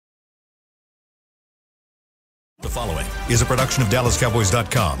following is a production of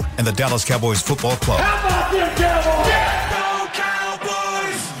DallasCowboys.com and the Dallas Cowboys Football Club. How about them Cowboys?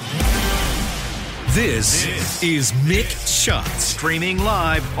 Cowboys! This is Mick Shots, streaming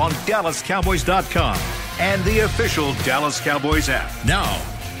live on DallasCowboys.com and the official Dallas Cowboys app. Now,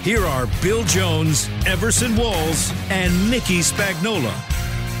 here are Bill Jones, Everson Walls, and Mickey Spagnola.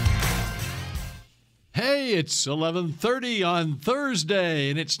 Hey, it's 11:30 on Thursday,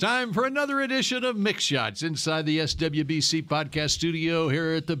 and it's time for another edition of Mick Shots inside the SWBC podcast studio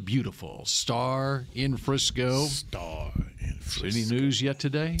here at the beautiful Star in Frisco. Any news yet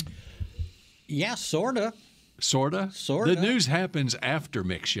today? Yeah, sorta. Sorta? Sorta. The news happens after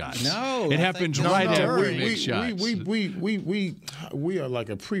Mick Shots. No. It happens right after Mick Shots. We are like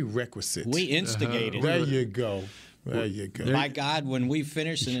a prerequisite. We instigated. There you go. There you go. My God, when we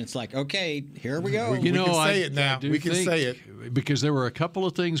finish and it's like, okay, here we go. We can say it now. We can say it. Because there were a couple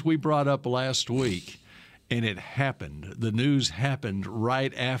of things we brought up last week, and it happened. The news happened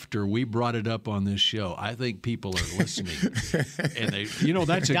right after we brought it up on this show. I think people are listening. And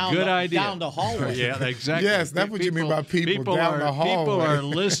that's a good idea. Down the hallway. Yeah, exactly. Yes, that's what you mean by people down the hallway. People are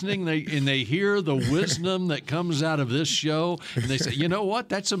listening, and they hear the wisdom that comes out of this show, and they say, you know what?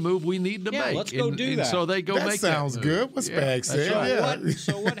 That's a move we need to make. Let's go do that. So they go make that. That sounds good. What Spag said. Right.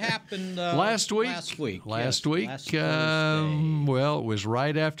 So what happened last week? Last week, well, it was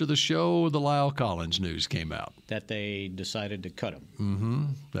right after the show the Lyle Collins news came out. That they decided to cut him. Mm-hmm.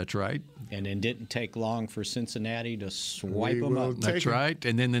 That's right. And it didn't take long for Cincinnati to swipe him up. That's right.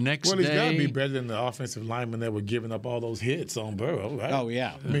 And then the next day... Well, he's got to be better than the offensive linemen that were giving up all those hits on Burrow, right? Oh,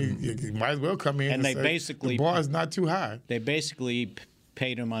 yeah. I mean, you might as well come in and they say basically, the bar is not too high. They basically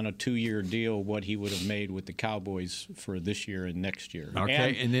paid him on a 2-year deal what he would have made with the Cowboys for this year and next year.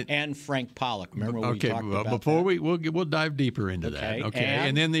 Okay, and Frank Pollock. Remember we talked about before that? we'll dive deeper into that. Okay.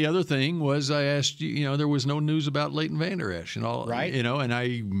 And then the other thing was I asked you, there was no news about Leighton Vander Esch and all, right? And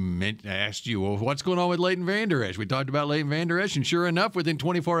I asked you, well, what's going on with Leighton Vander Esch? We talked about Leighton Vander Esch, and sure enough, within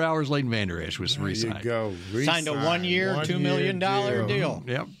 24 hours, Leighton Vander Esch was re-signed. There you go. Signed a 1-year, $2 million deal.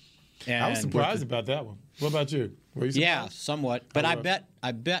 Yep. And I was surprised about that one. What about you? Were you surprised? Yeah, somewhat. But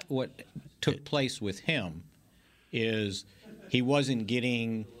I bet what took place with him is he wasn't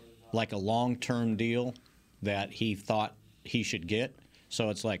getting like a long-term deal that he thought he should get. So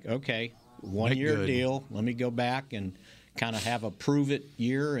it's like, okay, 1-year deal. Let me go back and kind of have a prove-it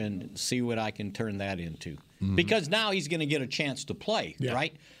year and see what I can turn that into. Mm-hmm. Because now he's going to get a chance to play,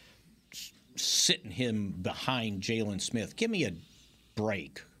 right? Sitting him behind Jalen Smith. Give me a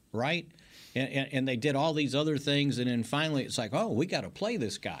break, right? And they did all these other things, and then finally it's like, oh, we got to play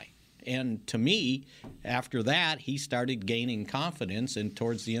this guy. And to me, after that, he started gaining confidence, and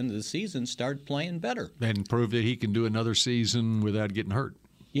towards the end of the season, started playing better. And proved that he can do another season without getting hurt.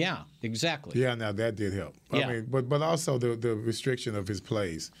 Yeah, exactly. Yeah, now that did help. Yeah. I mean, but also the restriction of his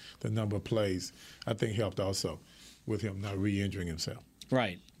plays, the number of plays, I think helped also with him not re-injuring himself.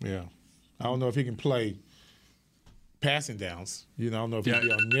 Right. Yeah. I don't know if he can play passing downs. I don't know if he'd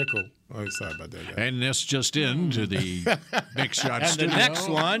be on nickel. Oh, sorry about that, guy. And this just into the Big Shot and studio. The next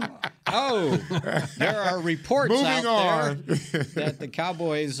one, there are reports out there that the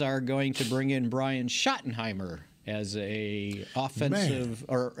Cowboys are going to bring in Brian Schottenheimer as a offensive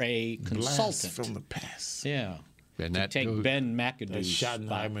or a consultant. Blast from the past. Yeah. And to take Ben McAdoo's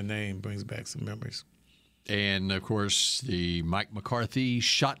Schottenheimer spot. name brings back some memories. And, of course, the Mike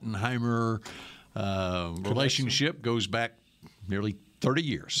McCarthy-Schottenheimer relationship goes back nearly 30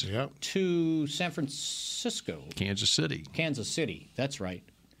 years. Yep. To San Francisco. Kansas City. That's right.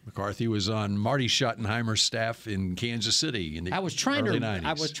 McCarthy was on Marty Schottenheimer's staff in Kansas City in the early 90s.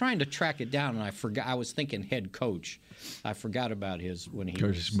 I was trying to track it down, and I forgot. I was thinking head coach. I forgot about his when he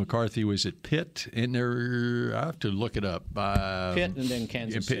was. McCarthy was at Pitt, and I have to look it up. Pitt and then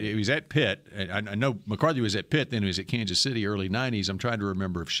Kansas City. He was at Pitt. I know McCarthy was at Pitt, then he was at Kansas City, early 90s. I'm trying to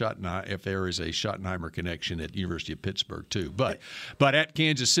remember if there is a Schottenheimer connection at University of Pittsburgh, too. But at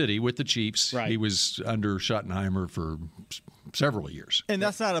Kansas City with the Chiefs, he was under Schottenheimer for several years. And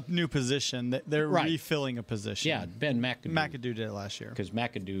that's not a new position. They're refilling a position. Yeah, Ben McAdoo. McAdoo did it last year. Because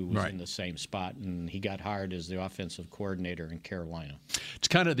McAdoo was in the same spot, and he got hired as the offensive coordinator in Carolina. It's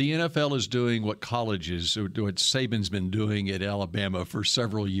kind of the NFL is doing what colleges, what Saban's been doing at Alabama for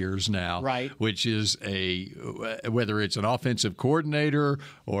several years now, which is whether it's an offensive coordinator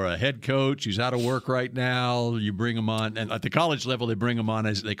or a head coach who's out of work right now, you bring them on. And at the college level, they bring them on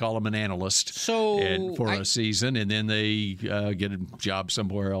as they call them an analyst for a season, and then they get a job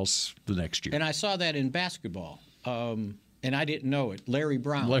somewhere else the next year. And I saw that in basketball. And I didn't know it. Larry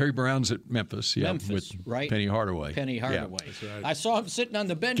Brown. Larry Brown's at Memphis, with right? Penny Hardaway. Penny Hardaway. Yeah. Right. I saw him sitting on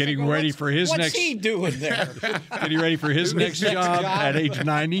the bench. Getting ready for his what's next. What's he doing there? Getting ready for his next job at age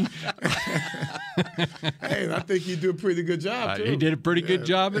 90. Hey, I think he did a pretty good job, too. He did a pretty good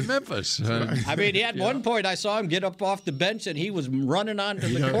job at Memphis. I mean, he had one point I saw him get up off the bench and he was running onto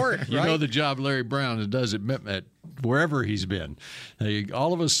the court. You know the job Larry Brown does at wherever he's been.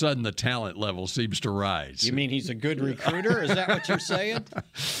 All of a sudden, the talent level seems to rise. You mean he's a good recruiter? Is that what you're saying?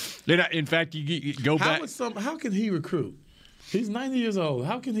 In fact, you go back. How can he recruit? He's 90 years old.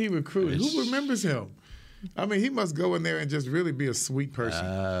 How can he recruit? Who remembers him? I mean, he must go in there and just really be a sweet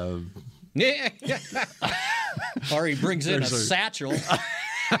person. Yeah. Or he brings in a satchel.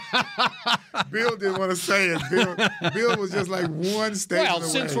 Bill didn't want to say it. Bill was just like one station away. Well,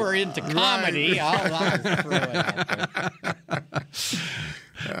 since we're into comedy, I'll throw it out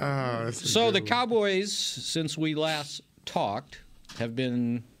there. So the Cowboys, since we last talked, have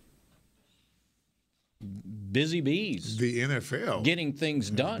been busy bees. The NFL. Getting things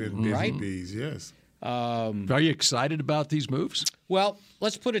done, right? Busy bees, yes. Are you excited about these moves? Well,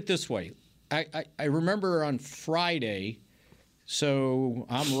 let's put it this way. I remember on Friday, so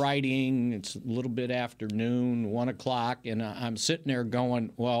I'm writing, it's a little bit after noon, 1 o'clock, and I'm sitting there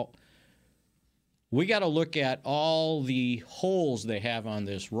going, well, we got to look at all the holes they have on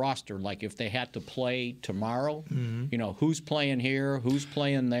this roster. Like if they had to play tomorrow, who's playing here, who's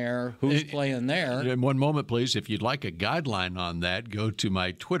playing there, who's playing there. In one moment, please, if you'd like a guideline on that, go to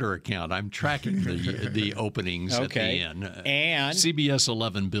my Twitter account. I'm tracking the openings at the end. And CBS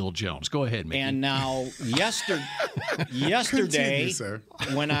 11 Bill Jones. Go ahead, Mickey. And now yesterday,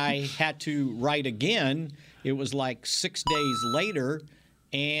 when I had to write again, it was like 6 days later,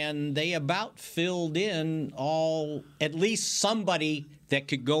 and they about filled in at least somebody that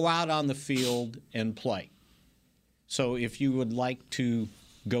could go out on the field and play. So if you would like to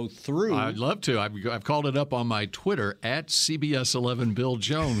go through. I'd love to. I've called it up on my Twitter at CBS 11 Bill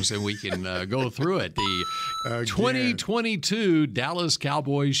Jones, and we can go through it. The 2022 Dallas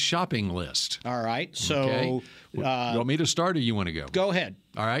Cowboys shopping list. All right. So you want me to start or you want to go? Go ahead.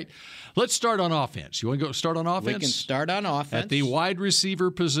 All right. Let's start on offense. You want to go start on offense? We can start on offense. At the wide receiver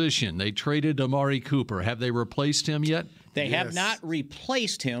position, they traded Amari Cooper. Have they replaced him yet? They have not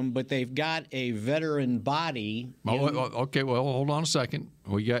replaced him, but they've got a veteran body. Okay, well, hold on a second.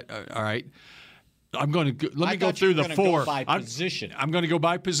 We got all right. Let me go through the four. Go by position. I'm going to go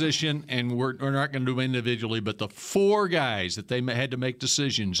by position, and we're not going to do them individually, but the four guys that they had to make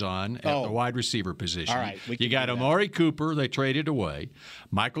decisions on at the wide receiver position. All right. You got Amari Cooper, they traded away.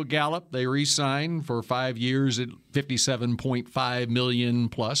 Michael Gallup, they re-signed for 5 years at $57.5 million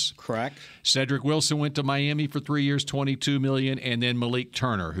plus. Correct. Cedric Wilson went to Miami for 3 years, $22 million, and then Malik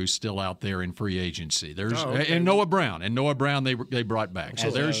Turner, who's still out there in free agency. And Noah Brown. And Noah Brown they brought back. So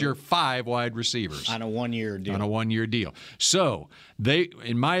there's your 5 wide receivers. On a 1-year deal. On a 1-year deal. So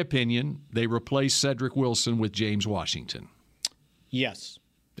in my opinion, they replaced Cedric Wilson with James Washington. Yes.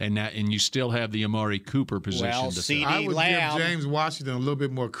 And you still have the Amari Cooper position. Well, CeeDee I would Lamb, give James Washington a little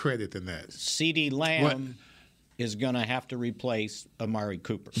bit more credit than that. CeeDee Lamb is going to have to replace Amari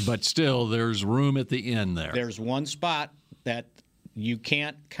Cooper. But still, there's room at the end there. There's one spot that you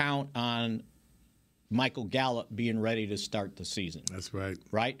can't count on Michael Gallup being ready to start the season. That's right.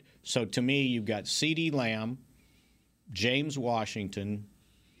 Right? So to me, you've got CeeDee Lamb, James Washington,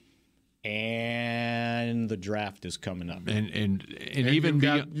 and the draft is coming up. And even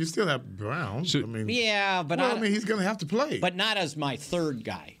you still have Brown. So, he's going to have to play. But not as my third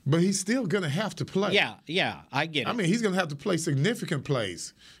guy. But he's still going to have to play. Yeah, I get it. I mean, he's going to have to play significant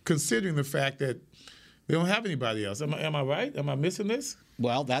plays, considering the fact that they don't have anybody else. Am I right? Am I missing this?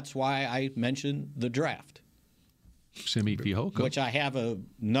 Well, that's why I mentioned the draft. Simi Fehoko, which I have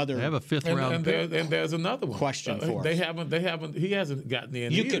another. They have a 5th round pick. And there's another one. Question for they haven't. He hasn't gotten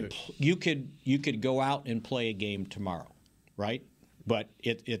in. You could go out and play a game tomorrow, right? But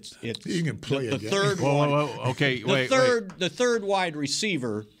it's you can play the third one. Okay, the third wide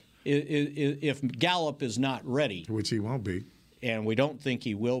receiver. If Gallup is not ready, which he won't be, and we don't think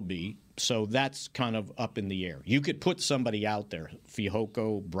he will be. So that's kind of up in the air. You could put somebody out there,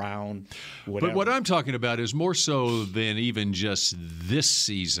 Fehoko, Brown, whatever. But what I'm talking about is more so than even just this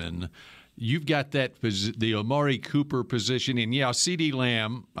season. You've got the Amari Cooper position, and CeeDee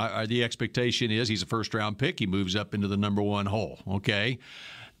Lamb, the expectation is he's a first-round pick. He moves up into the number 1 hole, okay?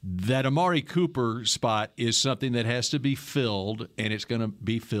 That Amari Cooper spot is something that has to be filled, and it's going to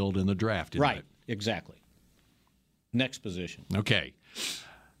be filled in the draft. Right, exactly. Next position. Okay.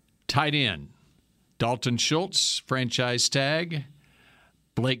 Tight end, Dalton Schultz, franchise tag.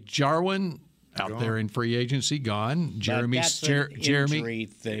 Blake Jarwin, out there in free agency, gone. Jeremy, injury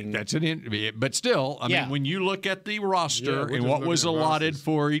thing. That's an injury, but still, I mean, when you look at the roster and what was allotted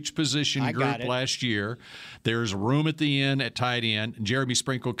for each position group last year, there's room at the end at tight end. Jeremy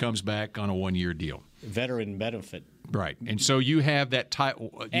Sprinkle comes back on a 1-year deal. Veteran benefit. Right, and so you have that tight.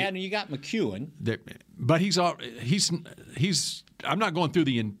 And you got McEwen, but he's. I'm not going through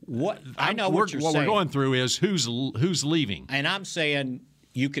the. I know what you're saying. What we're going through is who's leaving, and I'm saying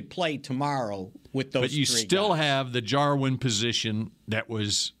you could play tomorrow with those. But you still guys. have the Jarwin position that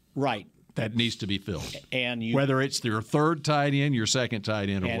was right. That needs to be filled, and whether it's your third tight end, your second tight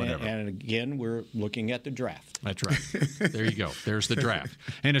end, or whatever. And again, we're looking at the draft. That's right. There you go. There's the draft,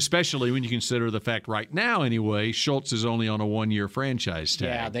 and especially when you consider the fact right now, anyway, Schultz is only on a 1-year franchise tag.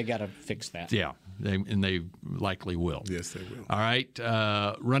 Yeah, they got to fix that. Yeah, they likely will. Yes, they will. All right,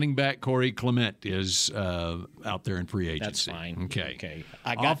 running back Corey Clement is out there in free agency. That's fine. Okay.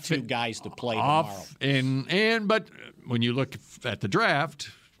 I got 2 guys to play tomorrow. But when you look at the draft.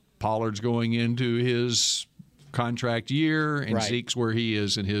 Pollard's going into his contract year, and Zeke's where he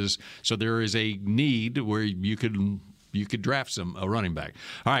is in his. So there is a need where you could draft a running back.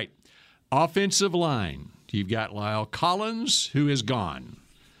 All right, offensive line. You've got Lyle Collins, who is gone.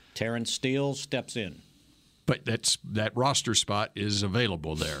 Terrence Steele steps in, but that roster spot is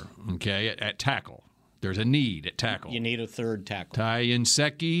available there. Okay, at tackle. There's a need at tackle. You need a third tackle. Ty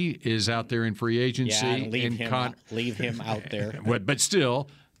Nseki is out there in free agency. Yeah, leave him out there. But still.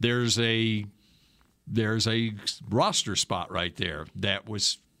 There's a roster spot right there that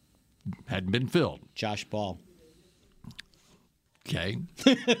hadn't been filled. Josh Ball. Okay.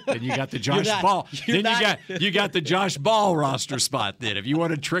 Then you got the Josh Ball. You got the Josh Ball roster spot then if you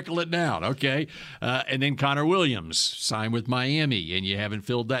want to trickle it down. Okay. And then Connor Williams signed with Miami, and you haven't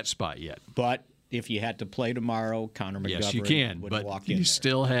filled that spot yet. But if you had to play tomorrow, Connor McGovern yes, you can, would but walk in you there.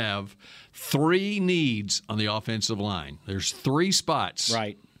 still have 3 needs on the offensive line. There's 3 spots.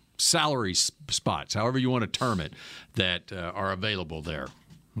 Right. Salary spots, however you want to term it, that are available there.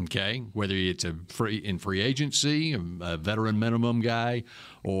 Okay, whether it's in free agency, a veteran minimum guy,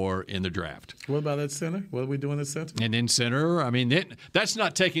 or in the draft. What about at center? What are we doing at center? And in center, I mean, that's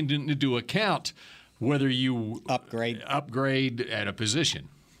not taking into account whether you upgrade at a position.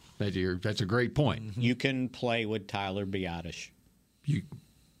 That's a great point. You can play with Tyler Biadasz.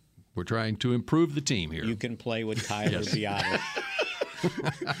 We're trying to improve the team here. You can play with Tyler Biadasz.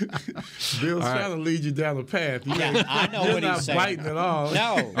 Bill's trying to lead you down the path. I know what he's saying. You're not biting at all.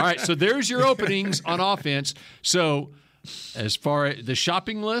 No. All right, so there's your openings on offense. So as far as the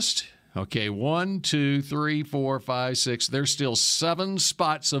shopping list, okay, 1, 2, 3, 4, 5, 6. There's still 7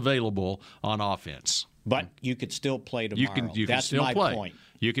 spots available on offense. But you could still play tomorrow. You That's can still my play. point.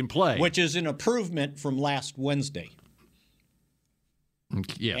 You can play. Which is an improvement from last Wednesday.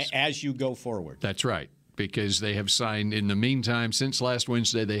 Yes. As you go forward. That's right. Because they have signed, in the meantime, since last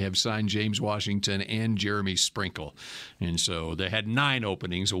Wednesday, they have signed James Washington and Jeremy Sprinkle. And so they had 9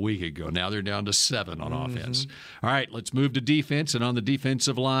 openings a week ago. Now they're down to 7 on offense. All right, let's move to defense. And on the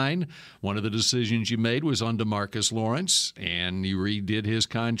defensive line, one of the decisions you made was on DeMarcus Lawrence, and you redid his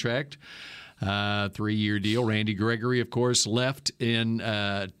contract. 3-year deal. Randy Gregory, of course, left in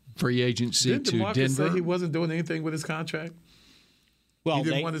free agency to Denver. Didn't DeMarcus say he wasn't doing anything with his contract? Well, he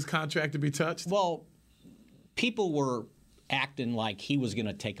didn't want his contract to be touched? Well, people were acting like he was going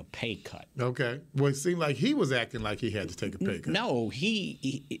to take a pay cut. Okay. Well, it seemed like he was acting like he had to take a pay cut. No,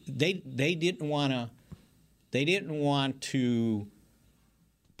 they didn't want to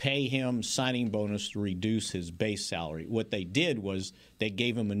pay him signing bonus to reduce his base salary. What they did was they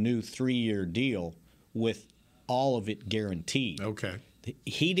gave him a new 3-year deal with all of it guaranteed. Okay.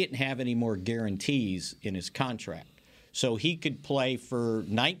 He didn't have any more guarantees in his contract. So he could play for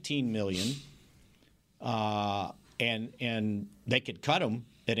 $19 million. And they could cut him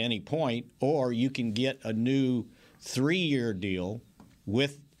at any point, or you can get a new 3-year deal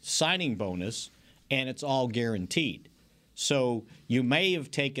with signing bonus, and it's all guaranteed. So you may have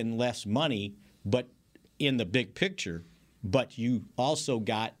taken less money, but in the big picture, but you also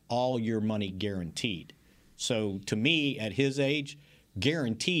got all your money guaranteed. So to me, at his age,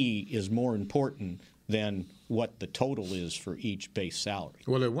 guarantee is more important than what the total is for each base salary.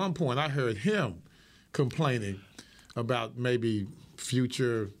 Well, at one point, I heard him complaining about maybe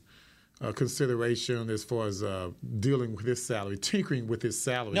future consideration as far as dealing with his salary, tinkering with his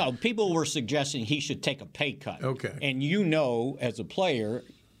salary. No, people were suggesting he should take a pay cut. Okay. And as a player,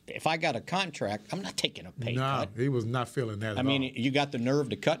 if I got a contract, I'm not taking a pay cut. No, he was not feeling that at all. I mean, you got the nerve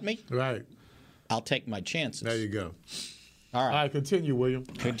to cut me? Right. I'll take my chances. There you go. All right. All right, continue, William.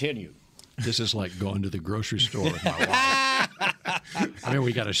 Continue. This is like going to the grocery store with my wife. I mean,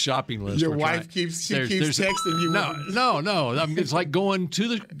 we got a shopping list. Your wife keeps texting you. No. I mean, it's like going to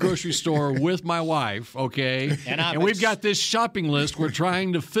the grocery store with my wife, okay? And we've got this shopping list we're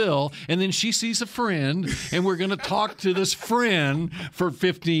trying to fill, and then she sees a friend, and we're going to talk to this friend for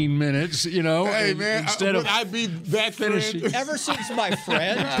 15 minutes, you know? Hey, man, instead of I be that finishing. Friend? Ever since my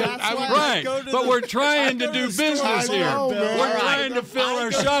friend. Right, but we're trying to do business here. We're trying to fill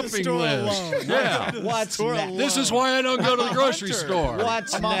our shopping list. Yeah. What's next? This is why I don't go to the grocery store.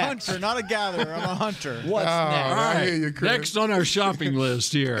 What's I'm next? a hunter, not a gatherer. I'm a hunter. What's next? All right. I hear you, Chris. Next on our shopping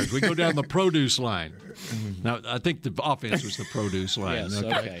list here, we go down the produce line. Now, I think the offense was the produce line. Yes,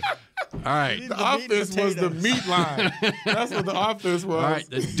 okay. All right. The offense was the meat line. That's what the offense was. All right.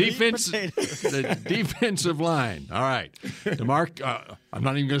 The defensive line. All right. DeMarc, I'm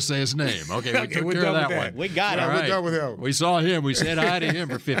not even going to say his name. Okay, we took care of that one. We got it. All right. We're done with him. We saw him. We said hi to him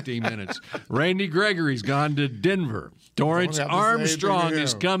for 15 minutes. Randy Gregory's gone to Denver. Torrance Armstrong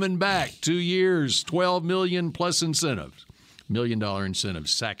is coming back. 2 years, $12 million plus incentives. $1 million incentive,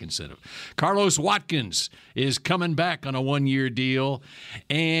 sack incentive. Carlos Watkins is coming back on a 1-year deal.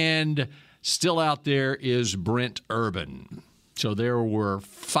 And still out there is Brent Urban. So there were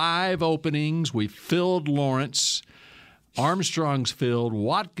 5 openings. We filled Lawrence. Armstrong's filled.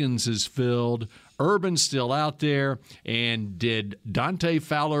 Watkins is filled. Urban's still out there. And did Dante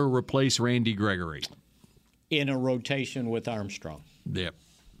Fowler replace Randy Gregory? In a rotation with Armstrong. Yep.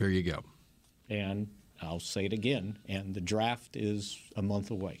 There you go. And I'll say it again, and the draft is a month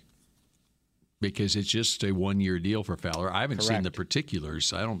away. Because it's just a 1-year deal for Fowler. I haven't seen the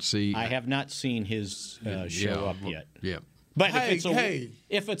particulars. I don't see. I have not seen his show up yet. Yeah. But if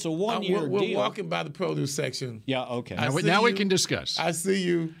it's a 1-year we're deal. walking by the produce section. Yeah, okay. Now we can discuss. I see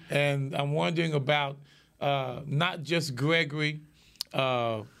you, and I'm wondering about not just Gregory,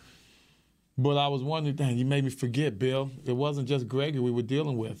 but I was wondering, dang, you made me forget, Bill. It wasn't just Gregory we were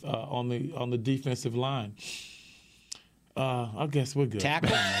dealing with on the defensive line. I guess we're good.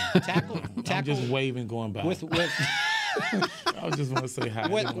 Tackle. I'm just waving, going by. I was just want to say hi.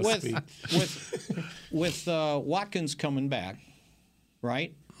 With Watkins coming back,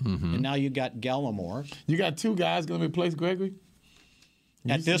 right? Mm-hmm. And now you got Gallimore. You got 2 guys going to replace Gregory?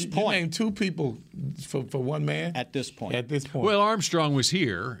 At this point. You named 2 people for one man? At this point. Well, Armstrong was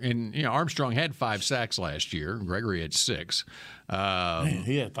here, and Armstrong had 5 sacks last year. Gregory had 6. Man,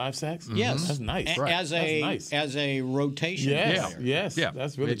 he had 5 sacks? Yes. That's nice. As a rotation player. Yes. Yeah.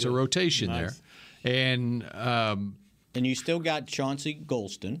 That's really It's good. a rotation there. And you still got Chauncey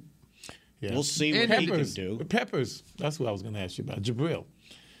Golston. Yeah. We'll see what he can do. Peppers, that's what I was going to ask you about. Jabril,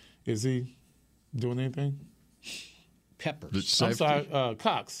 is he doing anything? Peppers. I'm sorry,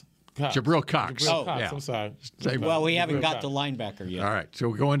 Cox. Jabril Cox. Yeah. I'm sorry. Well, we haven't got the linebacker yet. All right, so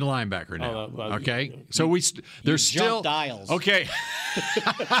we're going to linebacker now. Okay, so there's still dials. Okay,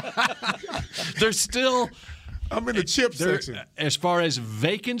 there's still. I'm in the chip section. As far as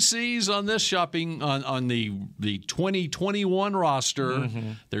vacancies on this shopping on the 2021 roster,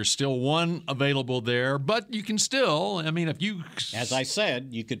 there's still 1 available there, but you can still. I mean, if you, as I said,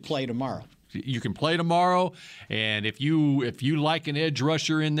 you could play tomorrow. You can play tomorrow, and if you like an edge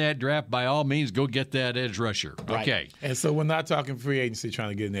rusher in that draft, by all means, go get that edge rusher. Right. Okay. And so we're not talking free agency trying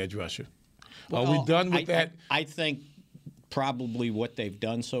to get an edge rusher. Are we done with that? I think probably what they've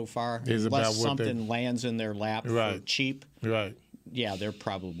done so far, is unless something lands in their lap for cheap. Right. Yeah, they're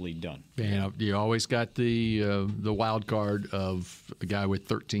probably done. You always got the wild card of a guy with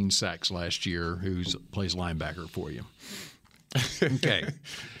 13 sacks last year who plays linebacker for you. Okay.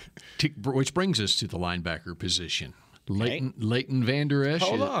 Which brings us to the linebacker position. Leighton Vander Esch.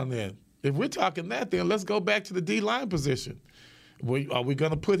 Hold on, then. If we're talking that, then let's go back to the D-line position. Are we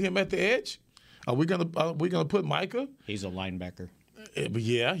going to put him at the edge? Are we going to put Micah? He's a linebacker.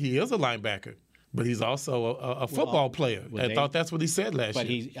 Yeah, he is a linebacker, but he's also a football player. I thought that's what he said last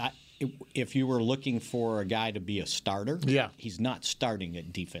year. But if you were looking for a guy to be a starter, he's not starting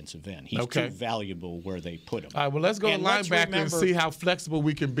at defensive end. He's too valuable where they put him. All right, well, let's go to linebacker and see how flexible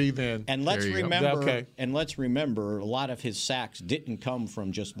we can be then. And let's remember, a lot of his sacks didn't come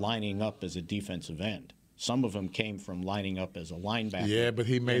from just lining up as a defensive end. Some of them came from lining up as a linebacker. Yeah, but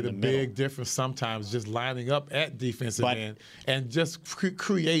he made a big difference sometimes just lining up at defensive end and just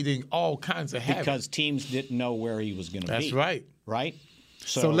creating all kinds of havoc. Because teams didn't know where he was going to be. That's right. Right?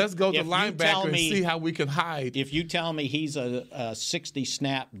 So let's go to linebacker and see how we can hide. If you tell me he's a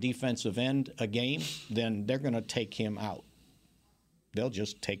 60-snap defensive end a game, then they're going to take him out. They'll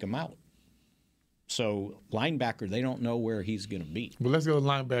just take him out. So linebacker, they don't know where he's going to be. Well, let's go to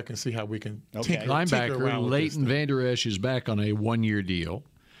linebacker and see how we can linebacker, Leighton Vander Esch is back on a 1-year deal.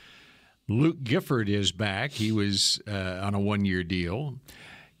 Luke Gifford is back. He was on a one-year deal.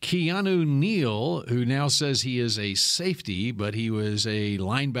 Keanu Neal, who now says he is a safety, but he was a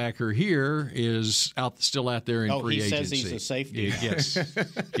linebacker here, is still out there in free agency. Oh, he says he's a safety.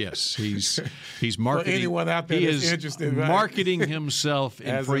 Yes. He's marketing. For anyone out there that's interested, right? Marketing himself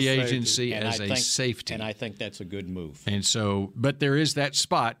in free agency as a safety, and I think that's a good move. And so, but there is that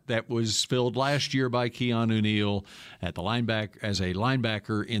spot that was filled last year by Keanu Neal at the linebacker as a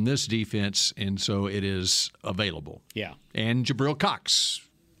linebacker in this defense, and so it is available. Yeah, and Jabril Cox.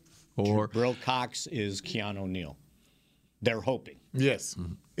 Jabril Cox is Keanu Neal. They're hoping. Yes.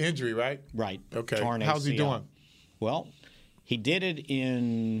 Mm-hmm. Injury, right? Right. Okay. Torn How's he ACL. doing? Well, he did it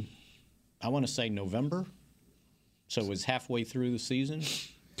in, I want to say November. So it was halfway through the season.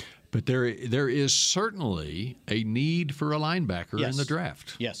 But there is certainly a need for a linebacker in the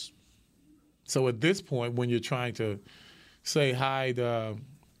draft. Yes. So at this point, when you're trying to say hi to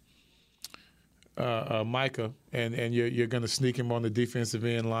Micah, and you're going to sneak him on the defensive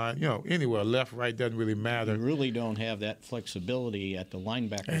end line, anywhere, left, right, doesn't really matter. You really don't have that flexibility at the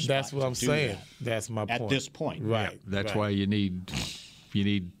linebacker and spot. That's what I'm saying. That's my point. At this point. Right. Yeah, that's why you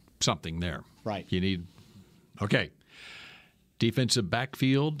need something there. Right. Okay. Defensive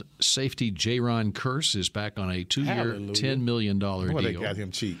backfield, safety Jaron Kearse is back on a 2-year, $10 million deal. Boy, they got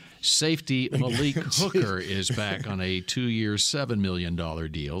him cheap. Safety Malik Hooker is back on a 2-year, $7 million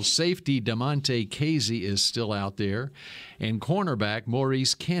deal. Safety DeMonte Casey is still out there. And cornerback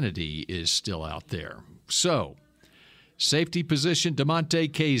Maurice Kennedy is still out there. So, safety position,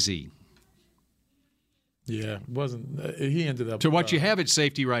 DeMonte Casey. Yeah, he ended up. To what you have at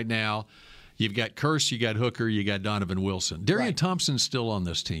safety right now, you've got Kearse, you got Hooker, you got Donovan Wilson. Darian Thompson's still on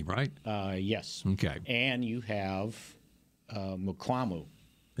this team, right? Yes. Okay. And you have Mukwamu.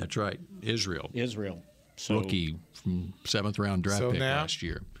 That's right. Israel. So, rookie from 7th-round draft pick now, last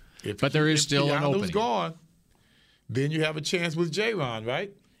year. But there is still an opening. Gone, then you have a chance with Jaron,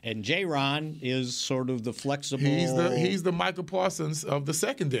 right? And Jaron is sort of the flexible. He's the Michael Parsons of the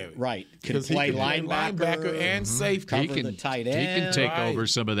secondary. Right. Can play linebacker and safety. Cover the tight end. He can take over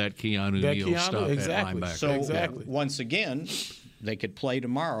some of that Keanu Neal stuff at linebacker. So once again, they could play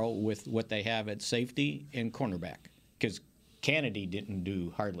tomorrow with what they have at safety and cornerback. Because Kennedy didn't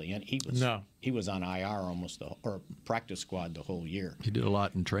do hardly any. He was on IR or practice squad the whole year. He did a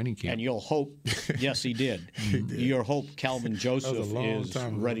lot in training camp. And you'll hope, yes, he did. You'll hope Calvin Joseph is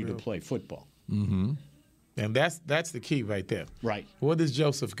ready to play football. Mm-hmm. And that's the key right there. Right. What is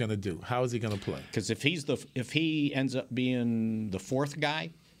Joseph going to do? How is he going to play? Because if he ends up being the fourth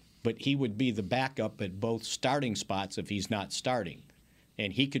guy, but he would be the backup at both starting spots if he's not starting,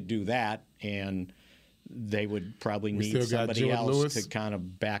 and he could do that, and they would probably need somebody else to kind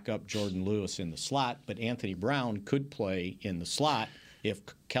of back up Jordan Lewis in the slot. But Anthony Brown could play in the slot if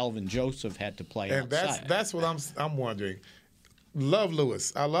Calvin Joseph had to play outside. And that's what I'm wondering. Love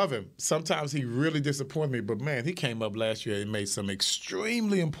Lewis. I love him. Sometimes he really disappointed me, but, man, he came up last year and made some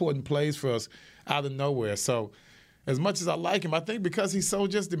extremely important plays for us out of nowhere. So as much as I like him, I think because he's so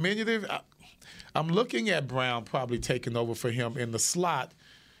just diminutive, I'm looking at Brown probably taking over for him in the slot.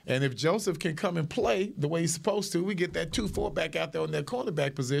 And if Joseph can come and play the way he's supposed to, we get that 2-4 back out there on that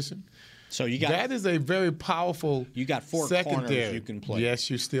cornerback position. So that is a very powerful. You got 4 secondary corners you can play. Yes,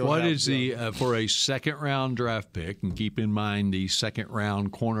 you still. What is for a second-round draft pick? And keep in mind the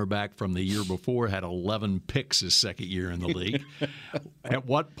second-round cornerback from the year before had 11 picks his second year in the league. At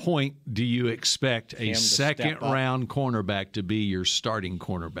what point do you expect a second-round cornerback to be your starting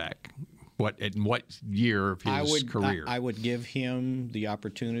cornerback? In what year of his career? I would give him the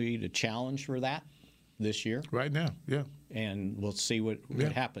opportunity to challenge for that this year. Right now, yeah. And we'll see what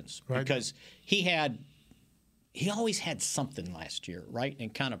happens. Right because he always had something last year, right?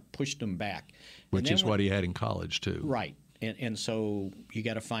 And kind of pushed him back. Which is what he had in college, too. Right. And so you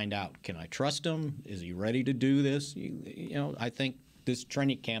got to find out, can I trust him? Is he ready to do this? I think this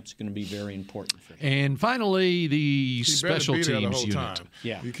training camp's going to be very important for him. And finally, the special teams unit. Time.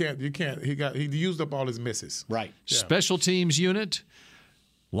 Yeah, you can't. He used up all his misses. Right. Yeah. Special teams unit.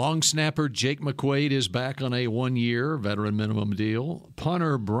 Long snapper Jake McQuaid is back on a 1-year veteran minimum deal.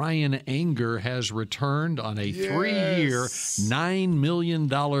 Punter Brian Anger has returned on a 3-year, $9 million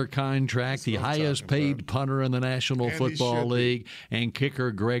contract, the highest paid punter in the National Football League. And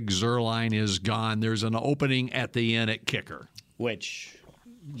kicker Greg Zuerlein is gone. There's an opening at the end at kicker. Which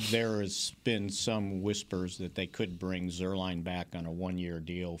there has been some whispers that they could bring Zuerlein back on a 1-year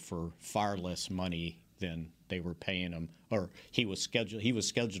deal for far less money than they were paying him, or he was scheduled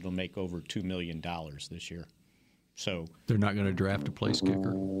to make over $2 million this year. So they're not going to draft a place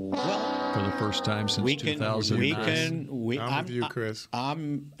kicker. Well, for the first time since 2009. I'm with you, Chris.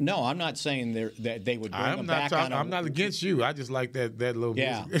 I'm not saying that they would bring them back. I'm not against you. I just like that little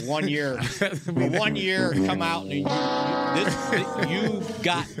music. 1 year. 1 year, come out and you've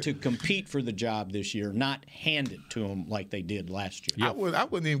got to compete for the job this year, not hand it to them like they did last year. I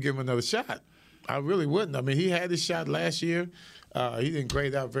wouldn't even give him another shot. I really wouldn't. I mean, he had his shot last year. He didn't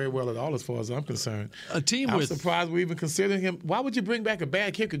grade out very well at all, as far as I'm concerned. I'm surprised we even considering him. Why would you bring back a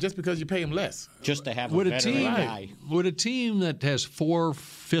bad kicker just because you pay him less? Just to have a veteran guy. Would a team that has 4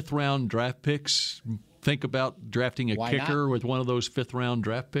 fifth-round draft picks think about drafting a kicker with one of those fifth-round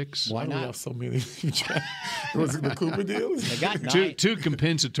draft picks? Why not? We have so many. Was it the Cooper deal? They got 9. Two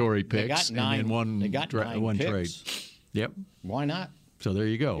compensatory picks and then one trade. Yep. Why not? So there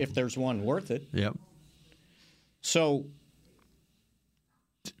you go. If there's one worth it. Yep. So,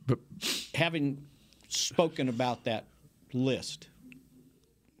 having spoken about that list.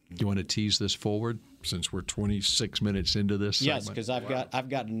 Do you want to tease this forward since we're 26 minutes into this segment? Yes, because I've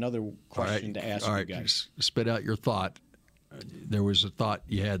got another question to ask you guys. Spit out your thought. There was a thought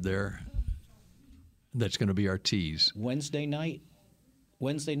you had there that's going to be our tease. Wednesday night.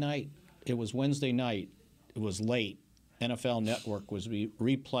 It was Wednesday night. It was late. NFL Network was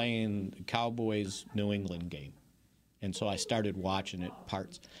replaying the Cowboys New England game. And so I started watching it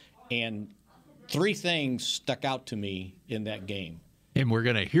parts. And 3 things stuck out to me in that game. And we're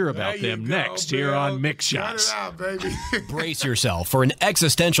going to hear about them next here on Mick Shots. Run it out, baby. Brace yourself for an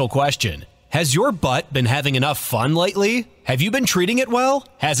existential question. Has your butt been having enough fun lately? Have you been treating it well?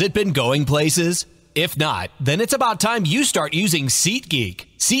 Has it been going places? If not, then it's about time you start using SeatGeek.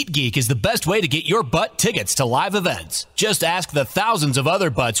 SeatGeek is the best way to get your butt tickets to live events. Just ask the thousands of other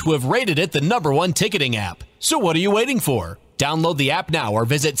butts who have rated it the #1 ticketing app. So what are you waiting for? Download the app now or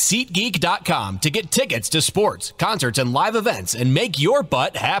visit SeatGeek.com to get tickets to sports, concerts, and live events and make your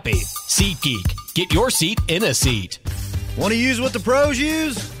butt happy. SeatGeek. Get your seat in a seat. Want to use what the pros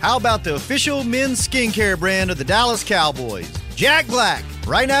use? How about the official men's skincare brand of the Dallas Cowboys, Jack Black?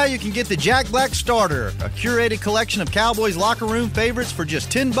 Right now, you can get the Jack Black Starter, a curated collection of Cowboys locker room favorites for just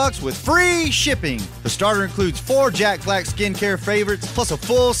 $10 with free shipping. The starter includes 4 Jack Black skincare favorites, plus a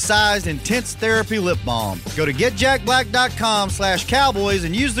full-sized intense therapy lip balm. Go to getjackblack.com/Cowboys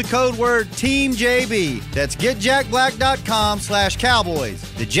and use the code word TEAMJB. That's getjackblack.com/Cowboys.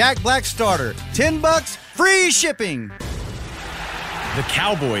 The Jack Black Starter, $10, free shipping. The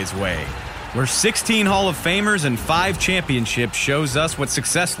Cowboys way, where 16 Hall of Famers and 5 championships shows us what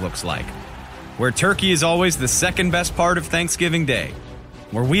success looks like. Where turkey is always the second best part of Thanksgiving Day.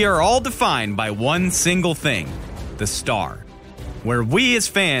 Where we are all defined by one single thing, the star. Where we as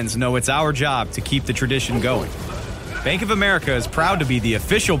fans know it's our job to keep the tradition going. Bank of America is proud to be the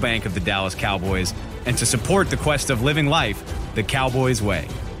official bank of the Dallas Cowboys and to support the quest of living life the Cowboys way.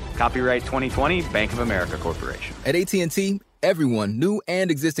 Copyright 2020, Bank of America Corporation. At AT&T, everyone, new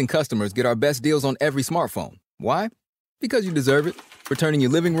and existing customers, get our best deals on every smartphone. Why? Because you deserve it. For turning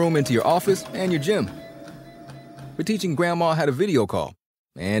your living room into your office and your gym. For teaching Grandma how to video call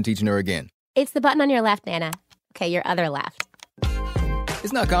and teaching her again. It's the button on your left, Nana. Okay, your other left.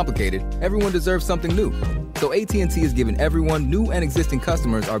 It's not complicated. Everyone deserves something new. So AT&T is giving everyone, new and existing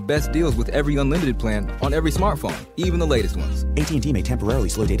customers, our best deals with every unlimited plan on every smartphone, even the latest ones. AT&T may temporarily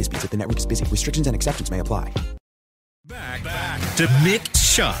slow data speeds if the network is busy. Restrictions and exceptions may apply. Back to Mick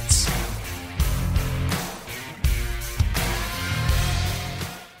Shots.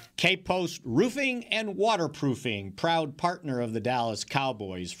 K-Post Roofing and Waterproofing, proud partner of the Dallas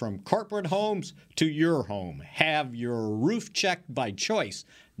Cowboys. From corporate homes to your home. Have your roof checked by choice,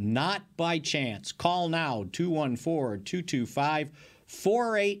 not by chance. Call now,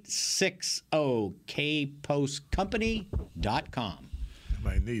 214-225-4860, kpostcompany.com. I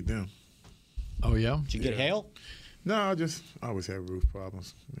might need them. Oh, yeah? Did you get hail? No, I always have roof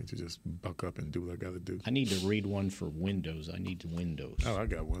problems. I need to just buck up and do what I got to do. I need to read one for Windows. I need Windows. Oh, I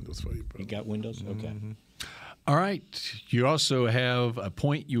got Windows for you, bro. You got Windows? Okay. Mm-hmm. All right. You also have a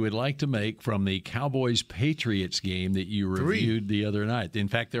point you would like to make from the Cowboys-Patriots game that you reviewed the other night. In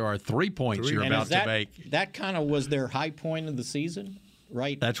fact, there are 3 points you're about to make. That kind of was their high point of the season,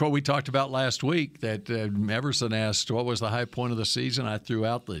 right? That's what we talked about last week, that Everson asked, what was the high point of the season? I threw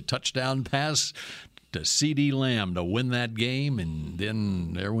out the touchdown pass to C.D. Lamb to win that game, and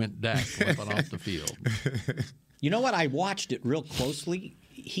then there went Dak flipping off the field. You know what? I watched it real closely.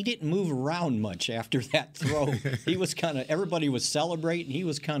 He didn't move around much after that throw. He was everybody was celebrating. He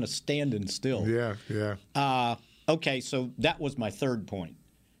was kind of standing still. Yeah. Okay, so that was my third point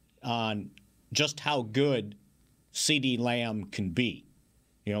on just how good C.D. Lamb can be.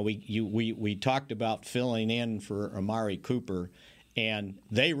 You know, we talked about filling in for Amari Cooper, And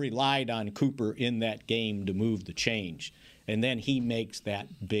they relied on Cooper in that game to move the change. And then he makes that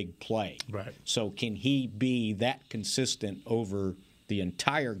big play. Right. So can he be that consistent over the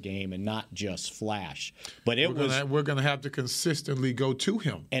entire game and not just flash? But we're going to have to consistently go to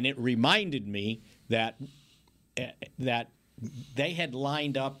him. And it reminded me that they had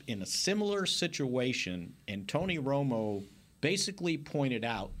lined up in a similar situation, and Tony Romo basically pointed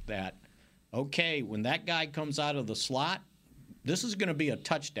out that, okay, when that guy comes out of the slot, this is going to be a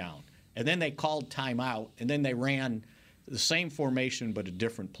touchdown. And then they called timeout, and then they ran the same formation but a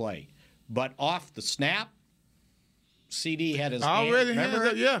different play. But off the snap, CD had his hand,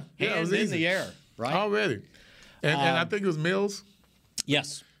 remember? Hands in the air, right? Already. And I think it was Mills.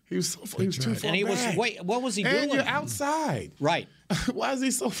 Yes. He was too far back. What was he doing? And you're outside. Right. Why is he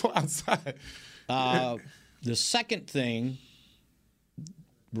so far outside? The second thing,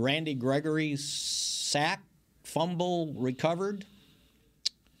 Randy Gregory's sack, fumble recovered.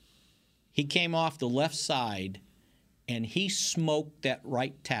 He came off the left side, and he smoked that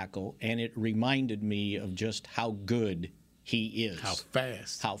right tackle, and it reminded me of just how good he is.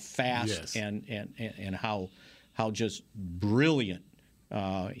 How fast. Yes. and how just brilliant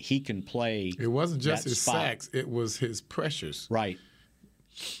he can play. It wasn't just his spot. sacks, it was his pressures. Right.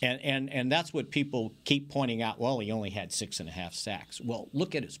 And that's what people keep pointing out. Well, he only had 6.5 sacks. Well,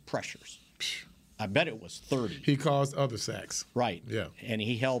 look at his pressures. I bet it was 30. He caused other sacks. Right. Yeah. And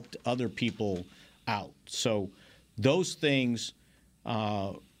he helped other people out. So those things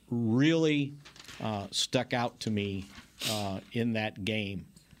really stuck out to me in that game.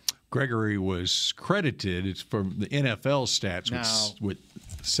 Gregory was credited, it's from the NFL stats, with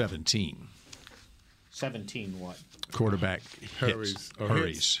 17. 17 what? Quarterback hurries.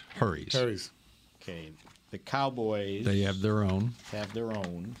 Hurries. Okay. The Cowboys. They have their own.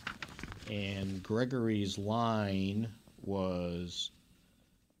 And Gregory's line was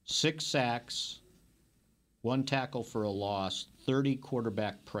 6 sacks, 1 tackle for a loss, 30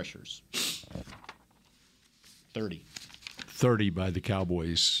 quarterback pressures. 30 by the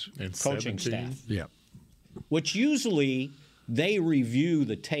Cowboys. And coaching 17. staff. Yeah. Which usually they review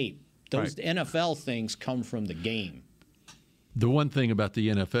the tape. Those NFL things come from the game. The one thing about the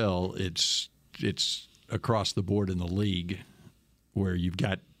NFL, it's across the board in the league where you've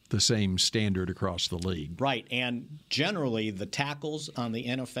got the same standard across the league. Right, and generally the tackles on the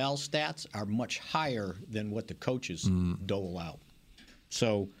NFL stats are much higher than what the coaches dole out.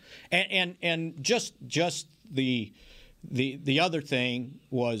 So, and just the other thing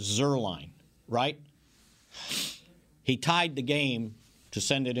was Zerline, right? He tied the game to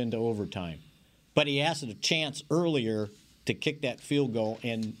send it into overtime, but he asked a chance earlier to kick that field goal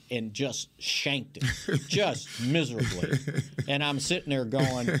and just shanked it, just miserably. And I'm sitting there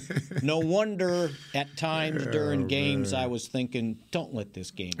going, no wonder at times during games I was thinking, don't let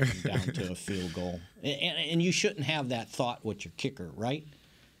this game come down to a field goal. And you shouldn't have that thought with your kicker, right?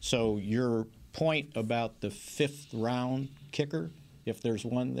 So your point about the 5th round kicker, if there's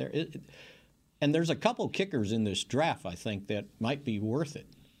one there, and there's a couple kickers in this draft, I think, that might be worth it.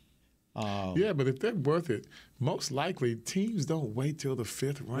 Yeah, but if they're worth it, most likely teams don't wait till the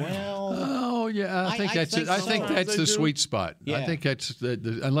 5th round. Well, I think that's it. I think that's the sweet spot. Yeah. I think that's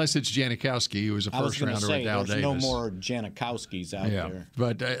unless it's Janikowski, who was a first rounder with Al Davis. There's no more Janikowskis out there.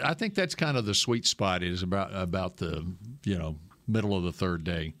 But I think that's kind of the sweet spot is about the middle of the third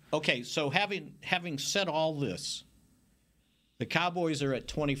day. Okay, so having said all this, the Cowboys are at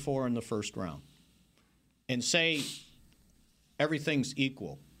 24 in the first round, and say everything's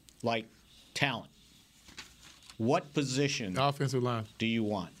equal. Like talent. What position offensive line do you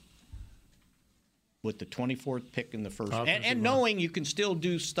want with the 24th pick in the first? And knowing you can still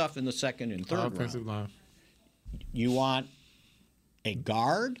do stuff in the second and third offensive round. Line. You want a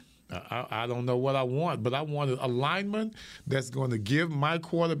guard? I don't know what I want, but I want a lineman that's going to give my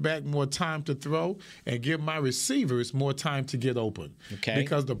quarterback more time to throw and give my receivers more time to get open. Okay.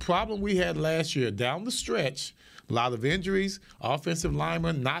 Because the problem we had last year down the stretch, a lot of injuries, offensive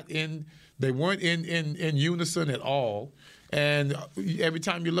linemen they weren't in unison at all. And every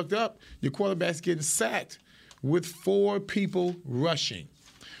time you looked up, your quarterback's getting sacked with 4 people rushing,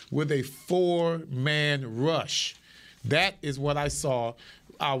 with a 4-man rush. That is what I saw.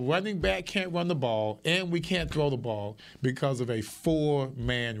 Our running back can't run the ball, and we can't throw the ball because of a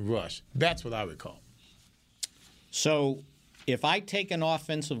 4-man rush. That's what I recall. So if I take an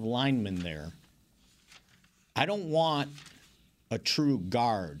offensive lineman there, I don't want a true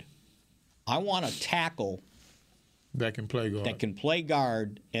guard. I want a tackle that can play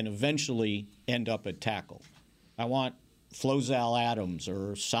guard. And eventually end up at tackle. I want Flozell Adams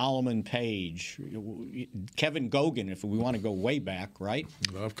or Solomon Page, Kevin Gogan, if we want to go way back, right?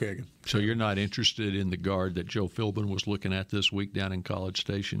 Love Kagan. So you're not interested in the guard that Joe Philbin was looking at this week down in College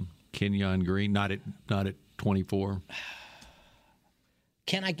Station, Kenyon Green, not at 24?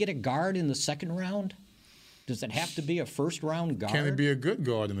 Can I get a guard in the second round? Does it have to be a first-round guard? Can it be a good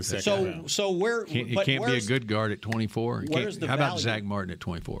guard in the second round? So where? He can't be a good guard at 24. How about Zach Martin at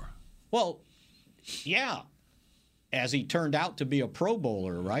 24? Well, yeah. As he turned out to be a Pro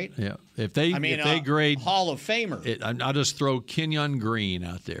Bowler, right? Yeah. If they grade Hall of Famer, I'll just throw Kenyon Green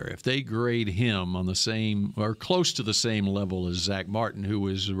out there. If they grade him on the same or close to the same level as Zach Martin, who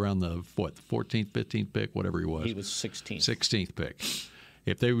was around the 14th, 15th pick, whatever he was. He was 16th. 16th pick.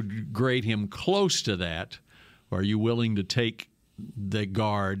 If they would grade him close to that, are you willing to take the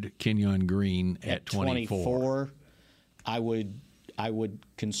guard Kenyon Green at 24? I would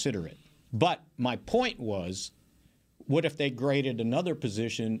consider it. But my point was, what if they graded another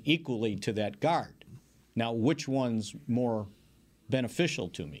position equally to that guard? Now, which one's more beneficial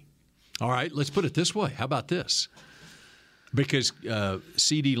to me? All right, let's put it this way. How about this? Because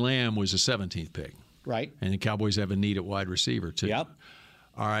C.D. Lamb was a 17th pick. Right. And the Cowboys have a need at wide receiver, too. Yep.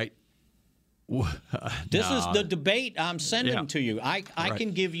 All right. This is the debate I'm sending to you. I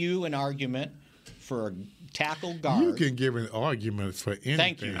can give you an argument for a tackle guard. You can give an argument for anything.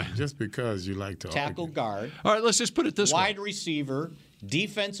 Thank you. Just because you like to tackle argue. Guard. All right, let's just put it this way. Wide receiver,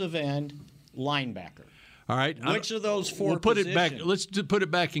 defensive end, linebacker. All right. Which of those four positions? Let's put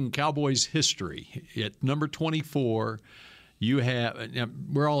it back in Cowboys history. At number 24, you have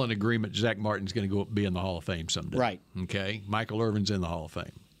we're all in agreement Zach Martin's going to be in the Hall of Fame someday. Right. Okay. Michael Irvin's in the Hall of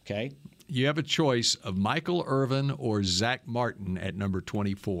Fame. Okay. You have a choice of Michael Irvin or Zach Martin at number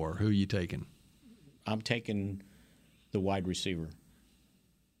 24. Who are you taking? I'm taking the wide receiver.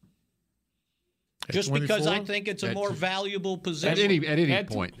 At Just 24? because I think it's a more valuable position. At any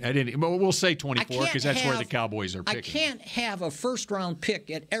point. We'll say 24 because that's where the Cowboys are picking. I can't have a first-round pick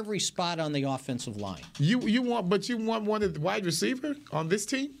at every spot on the offensive line. You want one at the wide receiver on this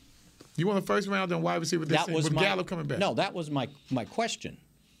team? You want a first round on wide receiver this team with Gallup coming back? No, that was my question.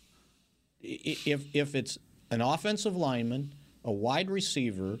 If it's an offensive lineman, a wide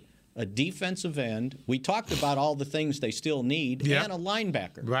receiver, a defensive end, we talked about all the things they still need, and a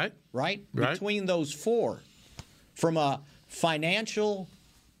linebacker. Right? Between those four, from a financial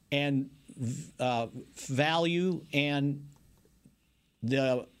and value and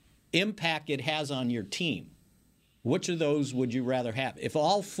the impact it has on your team, which of those would you rather have? If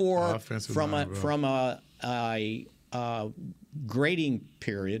all four from a grading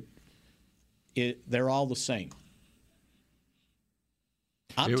period, they're all the same.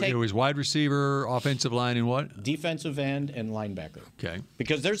 It was wide receiver, offensive line, and what? Defensive end and linebacker. Okay.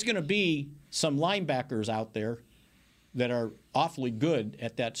 Because there's going to be some linebackers out there that are awfully good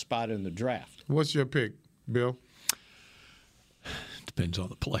at that spot in the draft. What's your pick, Bill? Depends on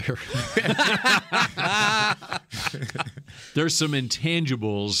the player. There's some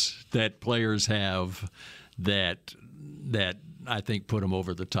intangibles that players have that I think put them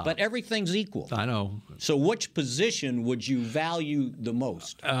over the top. But everything's equal. I know. So which position would you value the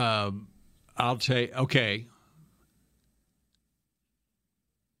most? I'll take, okay.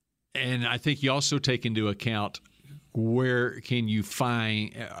 And I think you also take into account where can you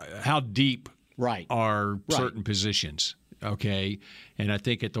find, how deep are certain positions, okay? And I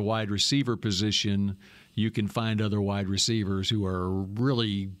think at the wide receiver position, you can find other wide receivers who are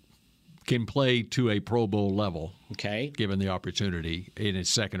really can play to a Pro Bowl level, given the opportunity in its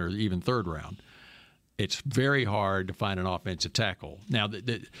second or even third round. It's very hard to find an offensive tackle. Now,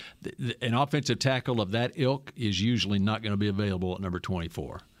 an offensive tackle of that ilk is usually not going to be available at number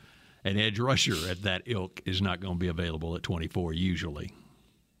 24. An edge rusher at that ilk is not going to be available at 24 usually.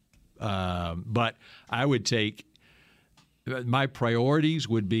 But I would take – my priorities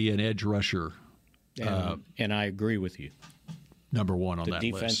would be an edge rusher. And I agree with you. Number one on that list.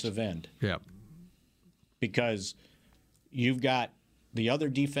 The defensive end. Yeah. Because you've got the other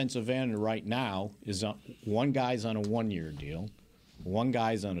defensive end right now is one guy's on a 1-year deal, one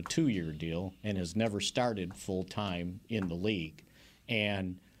guy's on a 2-year deal, and has never started full-time in the league.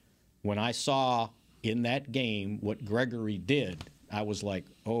 And when I saw in that game what Gregory did, I was like,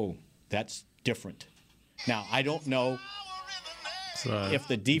 oh, that's different. Now, I don't know if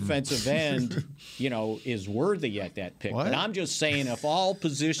the defensive end, is worthy at that pick. What? But I'm just saying if all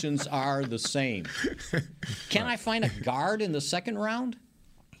positions are the same. Can I find a guard in the second round?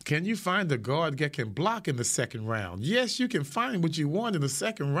 Can you find a guard that can block in the second round? Yes, you can find what you want in the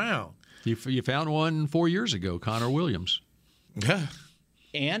second round. You found one 4 years ago, Connor Williams. Yeah.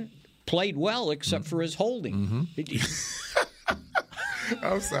 And played well except for his holding.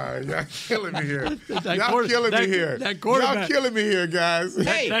 I'm sorry. Y'all killing me here. Y'all killing me here. Y'all killing me here, guys.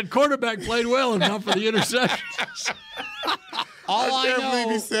 Hey. That quarterback played well enough for the interceptions. I can't believe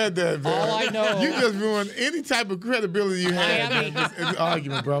he said that, man. All I know. You just ruined any type of credibility you had in the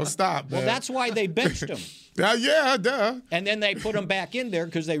argument, bro. Stop, man. Well, that's why they benched him. Yeah, duh. And then they put him back in there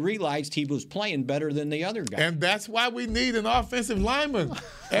because they realized he was playing better than the other guy. And that's why we need an offensive lineman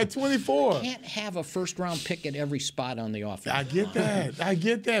at 24. You can't have a first-round pick at every spot on the offense. I get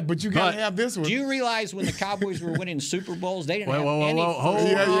that. But you got to have this one. Do you realize when the Cowboys were winning Super Bowls, they didn't have any...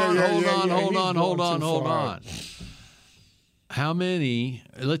 Hold on. How many,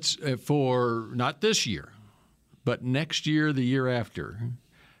 for not this year, but next year, the year after,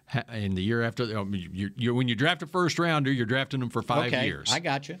 and the year after, when you draft a first rounder, you're drafting them for 5 years. I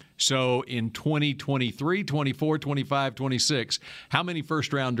got you. So in 2023, 24, 25, 26, how many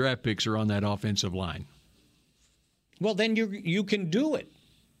first round draft picks are on that offensive line? Well, then you can do it.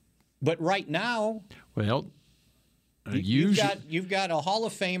 But right now, you've got a Hall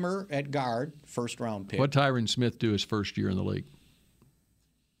of Famer at guard, first round pick. What Tyron Smith do his first year in the league?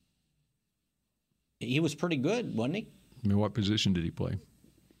 He was pretty good, wasn't he? I mean, what position did he play?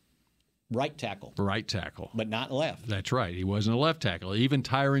 Right tackle. Right tackle. But not left. That's right. He wasn't a left tackle. Even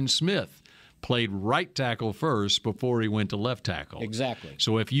Tyron Smith played right tackle first before he went to left tackle. Exactly.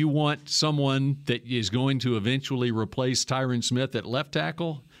 So if you want someone that is going to eventually replace Tyron Smith at left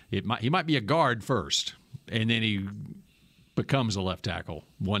tackle, he might be a guard first, and then he becomes a left tackle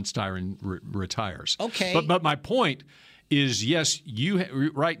once Tyron retires. Okay. But my point is, yes,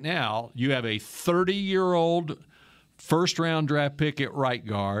 right now you have a 30-year-old first-round draft pick at right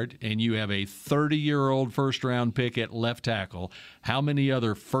guard, and you have a 30-year-old first-round pick at left tackle. How many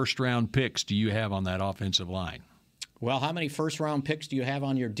other first-round picks do you have on that offensive line? Well, how many first-round picks do you have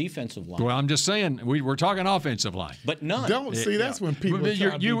on your defensive line? Well, I'm just saying we're talking offensive line, but none. That's when people. But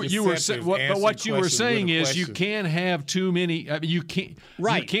what you were saying is you can't have too many. You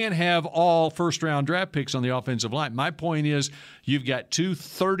can't have all first-round draft picks on the offensive line. My point is you've got two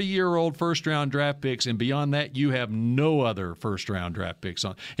 30-year-old first-round draft picks, and beyond that, you have no other first-round draft picks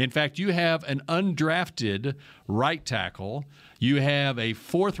on. In fact, you have an undrafted right tackle. You have a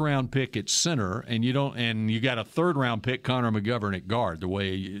fourth-round pick at center, and you got a third-round pick, Connor McGovern, at guard. The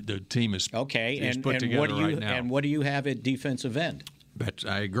way the team is put together right now. And what do you have at defensive end?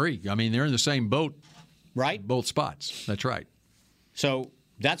 I agree. I mean, they're in the same boat, right? Both spots. That's right. So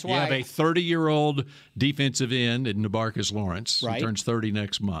that's why you have a 30-year-old defensive end in Nabarcus Lawrence. Right. He turns 30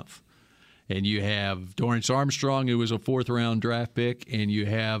 next month. And you have Dorrance Armstrong, who was a fourth-round draft pick, and you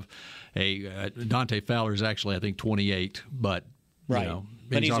have Dante Fowler's actually, I think, 28, but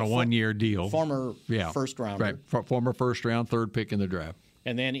he's on a one-year deal. Former first rounder. Right, former first round, third pick in the draft.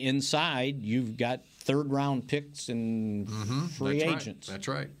 And then inside, you've got third-round picks and free agents. That's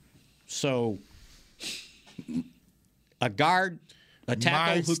right. So a guard, a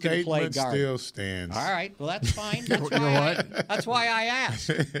tackle who can play guard. My statement still stands. All right. Well, that's fine. That's why I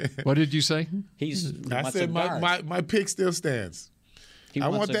asked. What did you say? I said my pick still stands. I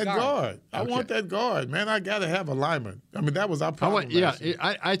want that guard. I want that guard, man. I got to have a lineman. I mean, that was our problem.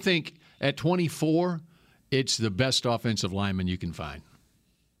 I think at 24, it's the best offensive lineman you can find.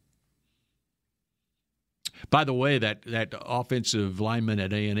 By the way, that offensive lineman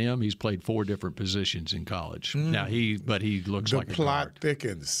at A&M, he's played 4 different positions in college. Now he looks like a guard. The plot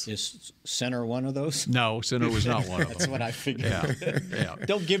thickens. Is center one of those? No, center was not one of them. That's what I figured. Yeah.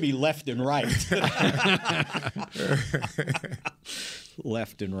 Don't give me left and right.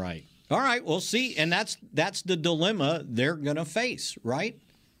 Left and right. All right, we'll see. And that's the dilemma they're going to face, right?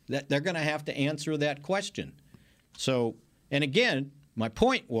 That they're going to have to answer that question. So, and again, my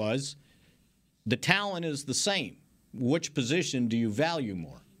point was the talent is the same. Which position do you value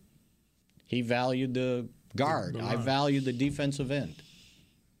more? He valued the guard. I valued the defensive end.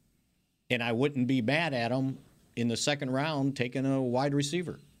 And I wouldn't be mad at him in the second round taking a wide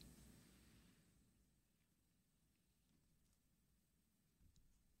receiver.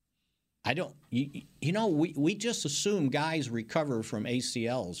 I don't, we just assume guys recover from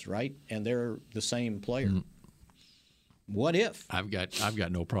ACLs, right? And they're the same player. Mm-hmm. What if? I've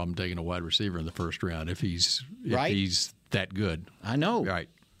got no problem taking a wide receiver in the first round if he's that good. I know. Right.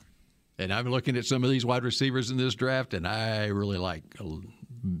 And I'm looking at some of these wide receivers in this draft, and I really like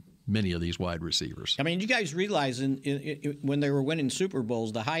many of these wide receivers. I mean, you guys realize when they were winning Super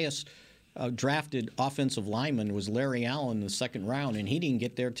Bowls, the highest drafted offensive lineman was Larry Allen in the second round, and he didn't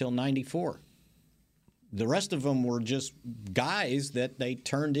get there till 94. The rest of them were just guys that they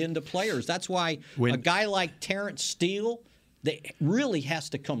turned into players. That's why a guy like Terrence Steele, really has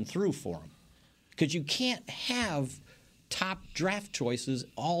to come through for him. Because you can't have top draft choices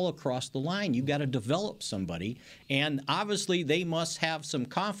all across the line. You got to develop somebody, and obviously they must have some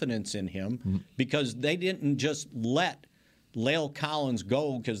confidence in him because they didn't just let La'el Collins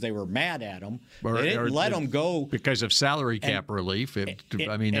go because they were mad at him. They didn't let him go because of salary cap relief.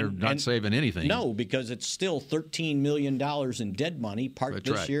 They're not saving anything. No, because it's still $13 million in dead money, part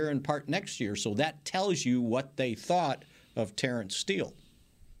this year and part next year. So that tells you what they thought of Terrence Steele.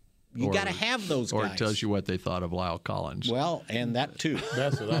 You got to have those guys. Or it tells you what they thought of La'el Collins. Well, and that too.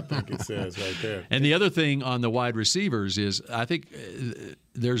 That's what I think it says right there. And the other thing on the wide receivers is I think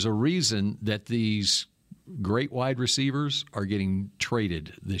there's a reason that these great wide receivers are getting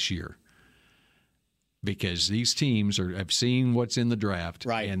traded this year because these teams have seen what's in the draft,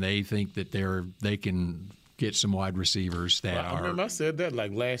 and they think that they can get some wide receivers that are. I remember I said that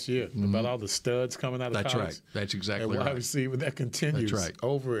like last year about all the studs coming out of college. That's right. That's exactly right. Wide receiver that continues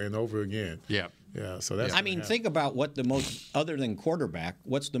over and over again. Yeah. Yeah. So that's. I mean, think about what the most, other than quarterback,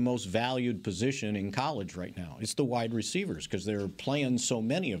 what's the most valued position in college right now? It's the wide receivers because they're playing so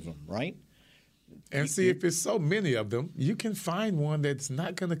many of them, right? And see, if it's so many of them, you can find one that's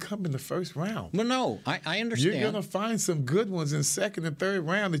not going to come in the first round. Well, no, I understand. You're going to find some good ones in second and third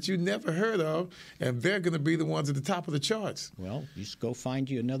round that you never heard of, and they're going to be the ones at the top of the charts. Well, you just go find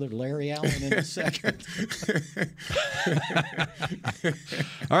you another Larry Allen in a second.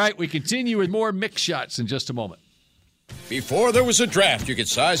 All right, we continue with more Mick Shots in just a moment. Before there was a draft, you could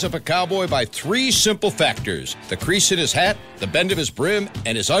size up a cowboy by 3 simple factors: the crease in his hat, the bend of his brim,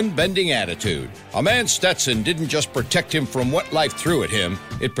 and his unbending attitude. A man's Stetson didn't just protect him from what life threw at him,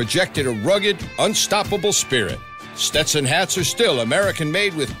 it projected a rugged, unstoppable spirit. Stetson hats are still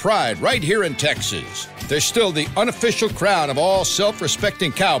American-made with pride right here in Texas. They're still the unofficial crown of all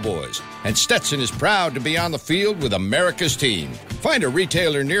self-respecting cowboys, and Stetson is proud to be on the field with America's team. Find a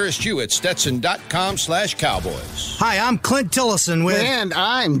retailer nearest you at stetson.com/cowboys. Hi, I'm Clint Tillison with... And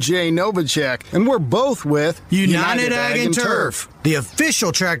I'm Jay Novacek, and we're both with... United Ag and Turf, the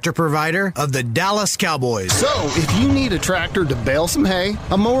official tractor provider of the Dallas Cowboys. So, if you need a tractor to bale some hay,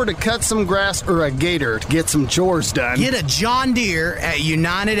 a mower to cut some grass, or a gator to get some chores done... Get a John Deere at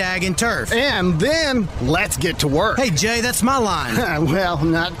United Ag and Turf. And then, let's get to work. Hey, Jay, that's my line. Well,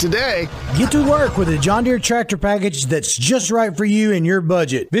 not today. Get to work with a John Deere tractor package that's just right for you and your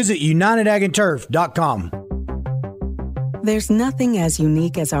budget. Visit UnitedAgAndTurf.com. There's nothing as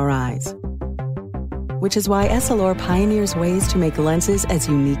unique as our eyes, which is why Essilor pioneers ways to make lenses as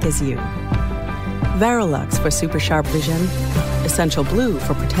unique as you. Verilux for super sharp vision, Essential Blue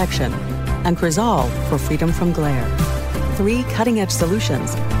for protection, and Crizal for freedom from glare. 3 cutting-edge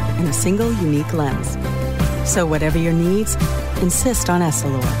solutions in a single unique lens. So whatever your needs, insist on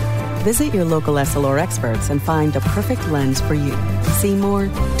Essilor. Visit your local Essilor experts and find the perfect lens for you. See more,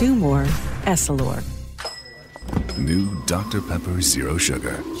 do more, Essilor. New Dr. Pepper Zero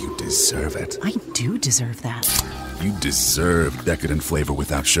Sugar. You deserve it. I do deserve that. You deserve decadent flavor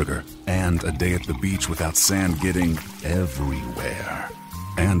without sugar. And a day at the beach without sand getting everywhere.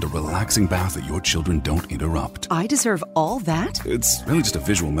 And a relaxing bath that your children don't interrupt. I deserve all that? It's really just a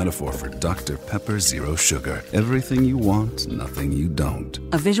visual metaphor for Dr. Pepper Zero Sugar. Everything you want, nothing you don't.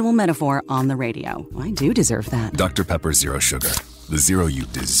 A visual metaphor on the radio. I do deserve that. Dr. Pepper Zero Sugar. The zero you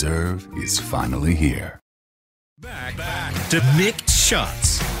deserve is finally here. Back to Mick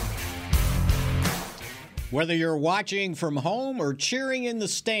Shots. Whether you're watching from home or cheering in the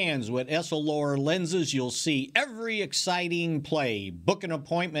stands with Essilor lenses, you'll see every exciting play. Book an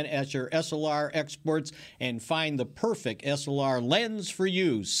appointment at your Essilor experts and find the perfect Essilor lens for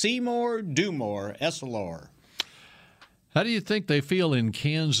you. See more, do more, Essilor. How do you think they feel in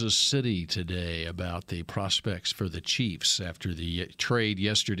Kansas City today about the prospects for the Chiefs after the trade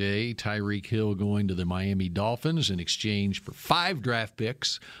yesterday? Tyreek Hill going to the Miami Dolphins in exchange for 5 draft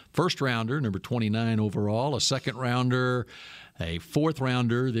picks, first rounder, number 29 overall, a second rounder, a 4th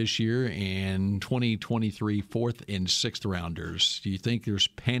rounder this year, and 2023 4th and 6th rounders. Do you think there's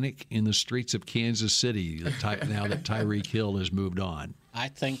panic in the streets of Kansas City now that Tyreek Hill has moved on? I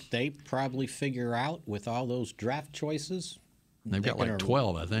think they probably figure out with all those draft choices. They've got like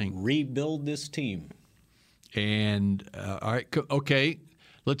 12, I think. Rebuild this team. And, all right, okay,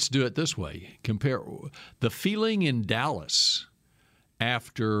 let's do it this way. Compare the feeling in Dallas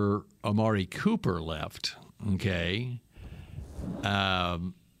after Amari Cooper left, okay,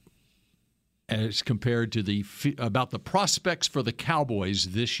 as compared to about the prospects for the Cowboys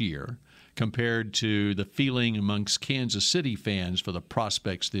this year, compared to the feeling amongst Kansas City fans for the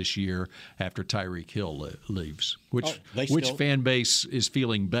prospects this year after Tyreek Hill leaves. Which fan base is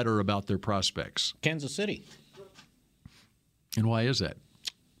feeling better about their prospects? Kansas City. And why is that?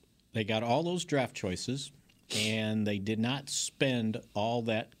 They got all those draft choices. and they did not spend all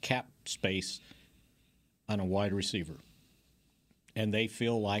that cap space on a wide receiver. And they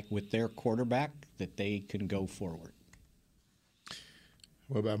feel like with their quarterback that they can go forward.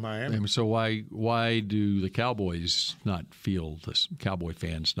 What about Miami? And so why do the Cowboys not feel this? Cowboy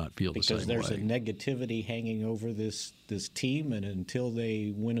fans not feel the same way? Because there's a negativity hanging over this team, and until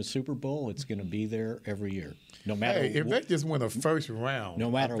they win a Super Bowl, it's going to be there every year. No matter if they just win a first round, no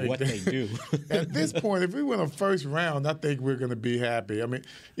matter what they do. At this point, if we win a first round, I think we're going to be happy. I mean,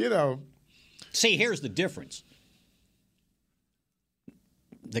 See, here's the difference.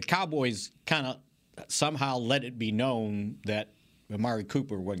 The Cowboys kind of somehow let it be known that Amari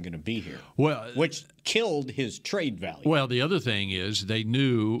Cooper wasn't going to be here, which killed his trade value. Well, the other thing is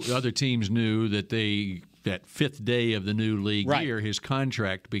other teams knew that that fifth day of the new league year, his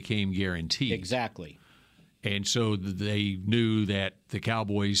contract became guaranteed. Exactly. And so they knew that the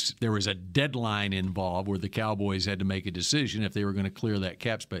Cowboys, there was a deadline involved where the Cowboys had to make a decision if they were going to clear that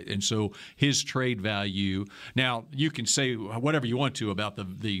cap space. And so his trade value, now you can say whatever you want to about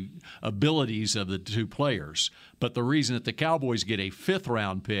the abilities of the two players, but the reason that the Cowboys get a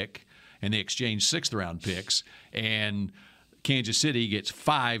fifth-round pick and they exchange sixth-round picks, and Kansas City gets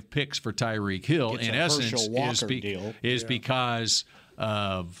 5 picks for Tyreek Hill, in essence, is because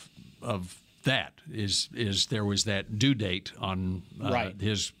of that is there was that due date on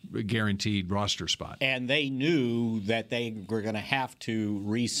his guaranteed roster spot. And they knew that they were going to have to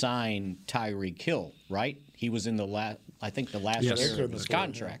re-sign Tyreek Hill, right? He was in the last year of his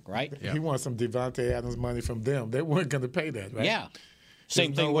contract, right? He wants some Devontae Adams money from them. They weren't going to pay that, right? Yeah.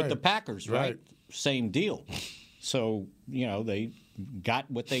 Same thing with the Packers, right? Same deal. So, they got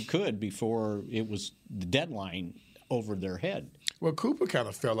what they could before it was the deadline over their head. Well, Cooper kind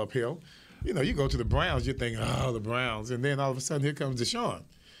of fell uphill. You go to the Browns, you think, the Browns, and then all of a sudden here comes Deshaun,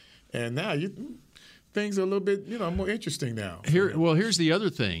 and now things are a little bit, more interesting now. Here's the other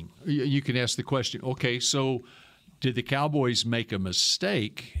thing. You can ask the question. Okay, so did the Cowboys make a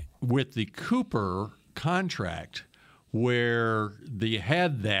mistake with the Cooper contract, where they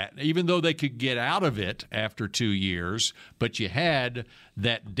had that, even though they could get out of it after 2 years, but you had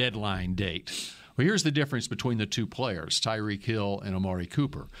that deadline date? Well, here's the difference between the two players, Tyreek Hill and Amari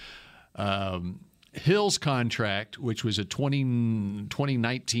Cooper. Hill's contract, which was a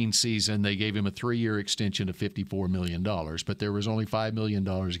 2019 season, they gave him a 3-year extension of $54 million, but there was only $5 million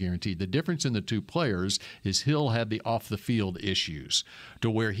guaranteed. The difference in the two players is Hill had the off-the-field issues to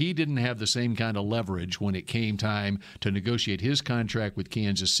where he didn't have the same kind of leverage when it came time to negotiate his contract with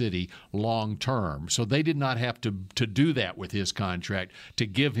Kansas City long-term. So they did not have to do that with his contract to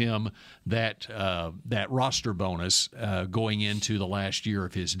give him that roster bonus going into the last year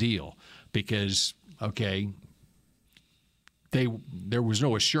of his deal. Because, there was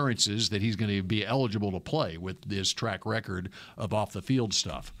no assurances that he's going to be eligible to play with this track record of off-the-field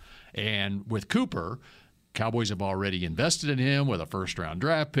stuff. And with Cooper, Cowboys have already invested in him with a first-round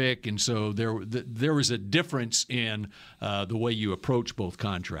draft pick, and so there was a difference in the way you approach both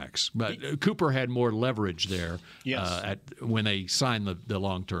contracts. But Cooper had more leverage there when they signed the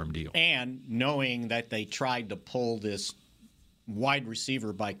long-term deal. And knowing that they tried to pull this wide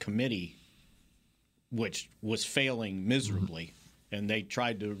receiver by committee, which was failing miserably, and they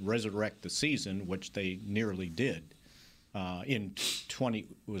tried to resurrect the season, which they nearly did. In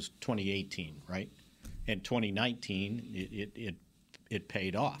 2018, right? In 2019, it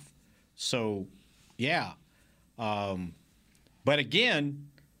paid off. So, yeah. But again,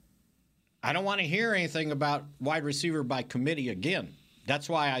 I don't want to hear anything about wide receiver by committee again. That's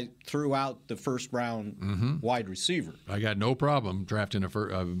why I threw out the first-round wide receiver. I got no problem drafting a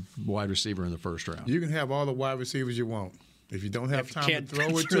wide receiver in the first round. You can have all the wide receivers you want. If you don't have time to throw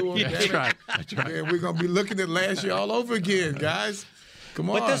it to them, that's right. Then we're going to be looking at last year all over again, guys. Come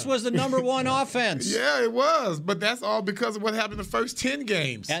on. But this was the number one offense. Yeah, it was. But that's all because of what happened in the first 10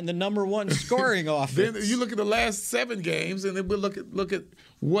 games. And the number one scoring offense. Then you look at the last 7 games, and then we'll look at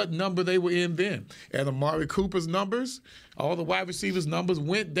what number they were in then. And Amari Cooper's numbers, all the wide receivers' numbers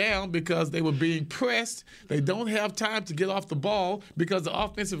went down because they were being pressed. They don't have time to get off the ball because the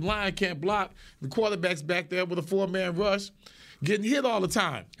offensive line can't block. The quarterback's back there with a 4-man rush, getting hit all the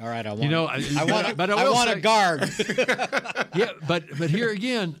time. All right, I want a guard. Yeah, but here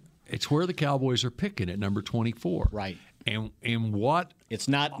again, it's where the Cowboys are picking at number 24. Right. And what? It's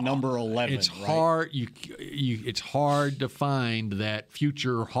not number 11. It's hard. It's hard to find that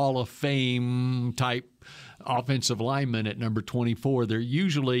future Hall of Fame type offensive lineman at number 24. They're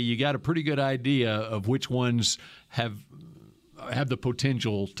usually, you got a pretty good idea of which ones have the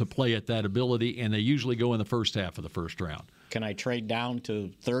potential to play at that ability, and they usually go in the first half of the first round. Can I trade down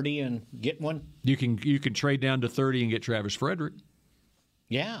to 30 and get one? You can trade down to 30 and get Travis Frederick.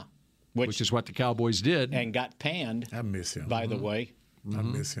 Yeah. Which is what the Cowboys did. And got panned. I miss him. By the way. I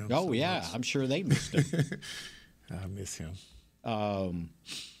miss him. Oh, so yeah. much. I'm sure they missed him. I miss him.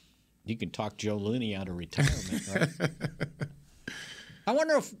 You can talk Joe Looney out of retirement, right? I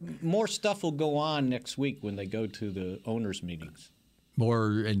wonder if more stuff will go on next week when they go to the owners' meetings.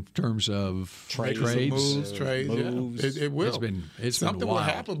 More in terms of trades? Moves. Yeah. It will. It's Something been will wild.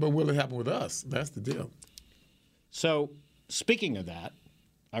 happen, but will it happen with us? That's the deal. So, speaking of that,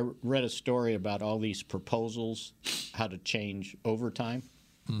 I read a story about all these proposals, how to change overtime.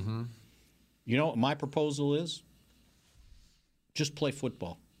 Mm-hmm. You know what my proposal is? Just play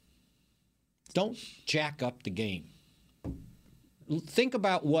football. Don't jack up the game. Think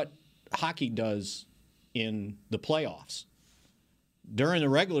about what hockey does in the playoffs. During the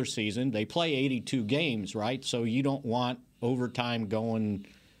regular season, they play 82 games, right? So you don't want overtime going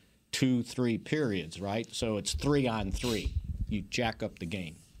 2-3 periods, right? So it's 3-on-3. You jack up the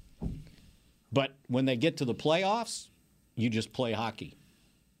game. But when they get to the playoffs, you just play hockey.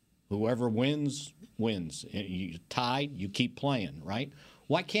 Whoever wins, wins. You tied, you keep playing, right?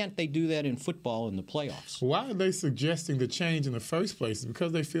 Why can't they do that in football in the playoffs? Why are they suggesting the change in the first place?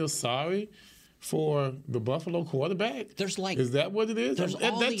 Because they feel sorry for the Buffalo quarterback? Is that what it is?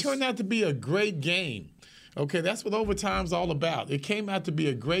 That turned out to be a great game. Okay, that's what overtime's all about. It came out to be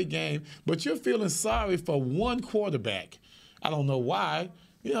a great game, but you're feeling sorry for one quarterback. I don't know why,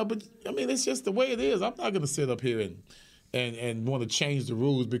 but I mean, it's just the way it is. I'm not going to sit up here and want to change the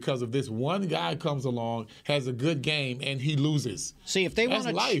rules because of this one guy comes along, has a good game, and he loses. See, if they want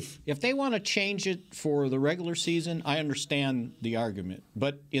to life. If they want to change it for the regular season, I understand the argument.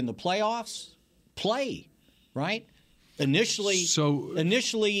 But in the playoffs, play, right? Initially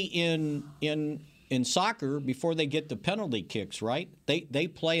in soccer, before they get the penalty kicks, right? They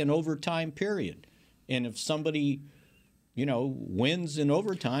play an overtime period, and if somebody wins in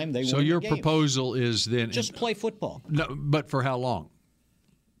overtime, they win the game. So your proposal is then just play football. No, but for how long?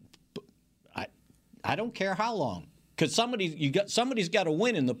 I don't care how long, because somebody's got to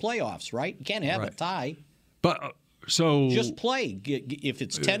win in the playoffs, right? You can't have a tie. But so just play if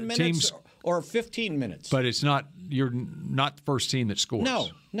it's 10 minutes or 15 minutes. But you're not the first team that scores.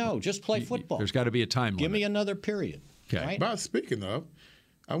 No, just play football. There's got to be a time limit. Give me another period. Okay. Right? But speaking of,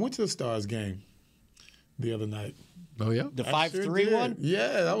 I went to the Stars game the other night. Oh, yeah? The 5-3 one?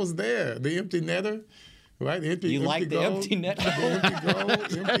 Yeah, I was there. The empty netter, right? You like the empty net goal?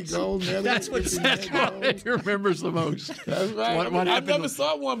 Empty goal netter. That's what he remembers the most. That's right. I've never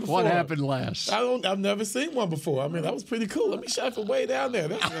saw one before. What happened last? I've never seen one before. I mean, that was pretty cool. Let me shot from way down there.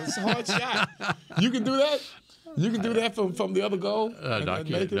 That's a hard shot. You can do that? You can do that from the other goal?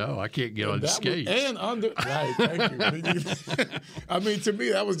 I can't get on the skates. And under. Right, thank you. I mean, to me,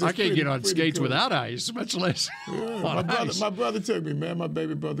 that was just I can't get on skates cool. without ice, much less on ice. My brother took me, man. My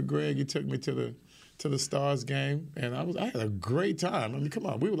baby brother Greg, he took me to the Stars game, and I had a great time. I mean, come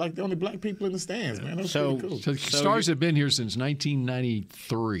on. We were like the only black people in the stands, man. That was pretty cool. So the Stars have been here since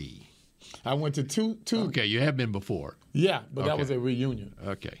 1993. I went to two. Okay, you have been before. Yeah, but that was a reunion.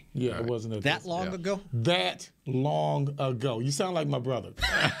 Okay. Yeah, it wasn't that long ago? That long ago. You sound like my brother.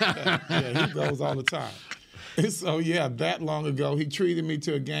 Yeah, he goes all the time. So, yeah, that long ago, he treated me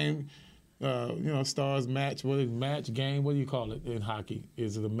to a game, Stars match. What is match, game? What do you call it in hockey?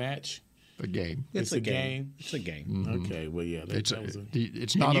 Is it a match? A game. It's a game. It's a game. Mm-hmm. Okay, well, yeah.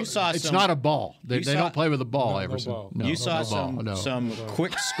 It's not a ball. They don't play with a ball, Everson. No, you saw some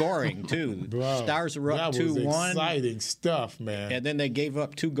quick scoring, too. Bro, Stars were up 2-1. That was exciting stuff, man. And then they gave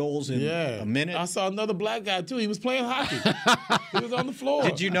up 2 goals in a minute. I saw another black guy, too. He was playing hockey. He was on the floor.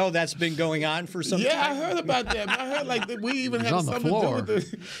 Did you know that's been going on for some time? Yeah, I heard about that. I heard we even had something to do with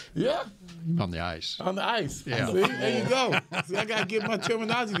it. Yeah. On the ice. On the ice. Yeah. See, there you go. See, I got to get my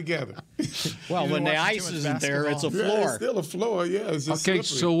terminology together. Well, when the ice isn't there, it's a floor. Yeah, it's still a floor, yeah. It's just okay,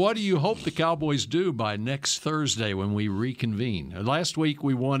 slippery. So what do you hope the Cowboys do by next Thursday when we reconvene? Last week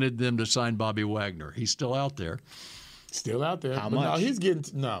we wanted them to sign Bobby Wagner. He's still out there. Still out there. How much?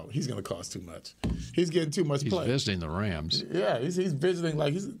 No, he's going to cost too much. He's getting too much play. He's visiting the Rams. Yeah, he's visiting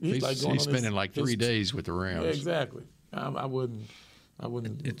like he's like going he's spending like 3 days with the Rams. Yeah, exactly. I wouldn't.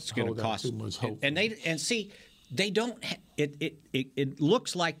 It's going to cost too much hope. They don't. It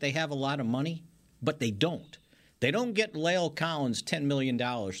looks like they have a lot of money, but they don't. They don't get La'el Collins $10 million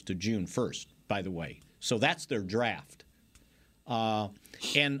to June 1st. By the way, so that's their draft.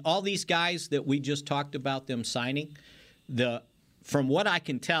 And all these guys that we just talked about them signing, from what I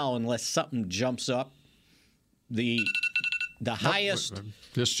can tell, unless something jumps up, the highest.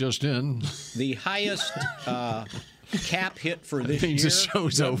 This just in. The highest cap hit for this means year. the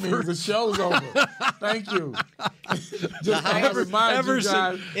show's over. Means the show's over. Thank you. Just to remind you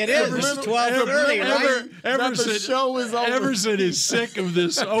guys. It is. It's 12:30, right? The show is over. Everson is sick of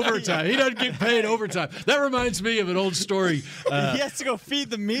this overtime. He doesn't get paid overtime. That reminds me of an old story. He has to go feed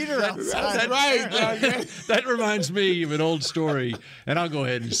the meter outside. That's right. That reminds me of an old story, and I'll go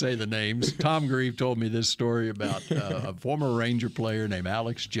ahead and say the names. Tom Grieve told me this story about a former Ranger player named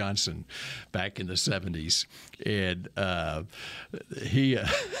Alex Johnson back in the 70s. And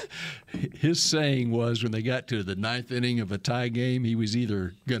his saying was when they got to the ninth inning of a tie game, he was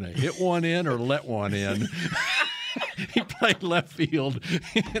either going to hit one in or let one in. He played left field,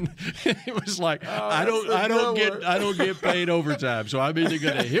 and it was like I don't get paid overtime, so I'm either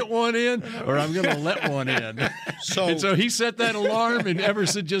going to hit one in or I'm going to let one in. So he set that alarm, and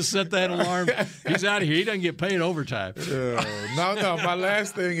Everson just set that alarm. He's out of here. He doesn't get paid overtime. No. My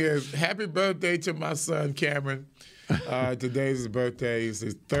last thing is happy birthday to my son Cameron. Today's his birthday. It's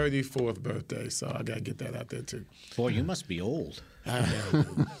his 34th birthday, so I got to get that out there too. Boy, you must be old. I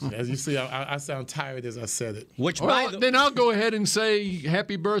know. As you see, I sound tired as I said it. Then I'll go ahead and say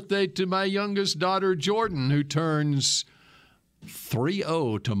happy birthday to my youngest daughter, Jordan, who turns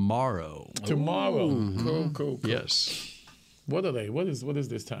 30 tomorrow. Tomorrow. Mm-hmm. Cool. Yes. What are they? What is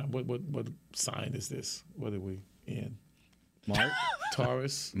this time? What sign is this? What are we in? March?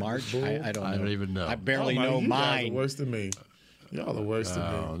 Taurus? March? Bull? I don't know. I don't even know. I barely know mine. Y'all are worse than me. Y'all are worse than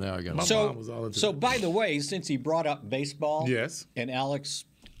me. Oh, now I got my mom was all into So, that. by the way, since he brought up baseball, yes, and Alex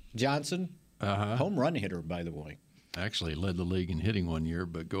Johnson, home run hitter, by the way. Actually led the league in hitting one year,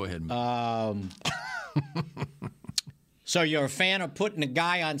 but go ahead. So you're a fan of putting a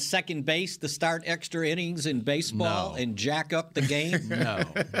guy on second base to start extra innings in baseball and jack up the game? No.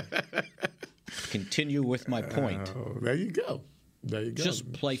 Continue with my point. There you go.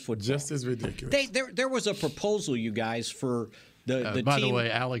 Just play football. Just as ridiculous. There was a proposal, you guys, for the by team. the way,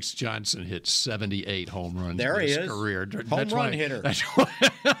 Alex Johnson hit 78 home runs there in he his is. career. Home run hitter. That's why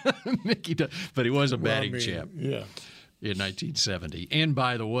Mickey does. But he was a batting champ in 1970. And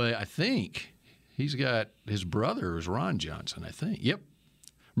by the way, I think he's got his brother is Ron Johnson, I think. Yep.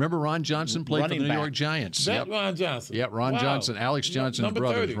 Remember Ron Johnson played for the New York Giants? That Ron Johnson. Yep, Ron Johnson. Alex Johnson's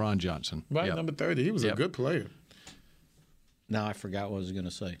brother is Ron Johnson. Right, number 30. He was a good player. Now I forgot what I was going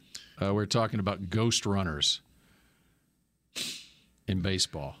to say. We're talking about ghost runners in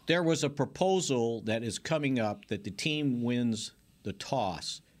baseball. There was a proposal that is coming up that the team wins the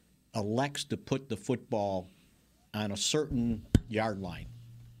toss, elects to put the football on a certain yard line,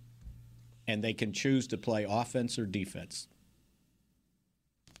 and they can choose to play offense or defense.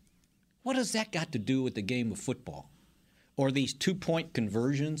 What has that got to do with the game of football? Or these 2-point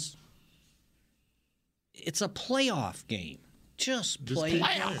conversions? It's a playoff game. Just play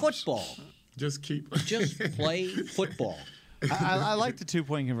football. Just play football. I like the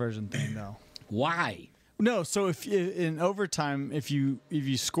 2-point conversion thing, though. Why? No, so if in overtime, if you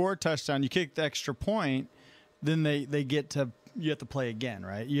score a touchdown, you kick the extra point, then they get to you have to play again,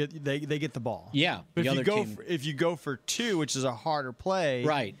 right? They get the ball. Yeah. But if you go for 2, which is a harder play,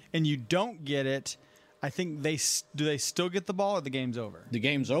 right, and you don't get it, I think they still get the ball or the game's over. The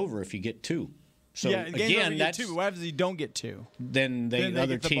game's over if you get 2. So yeah, the game's again, over, you get 2. But what happens if you don't get 2? Then the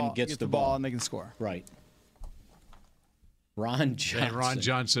other team gets the ball and they can score. Right. Ron Johnson. And Ron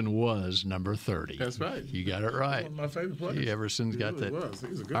Johnson was number 30. That's right. You got it right. One of my favorite players. Everson's got that. He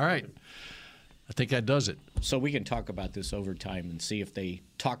was a good All right. player. I think that does it. So we can talk about this overtime and see if they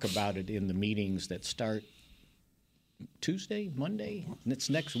talk about it in the meetings that start Tuesday, Monday? It's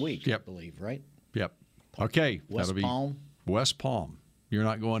next week, I believe, right? Yep. Okay. West Palm? West Palm. You're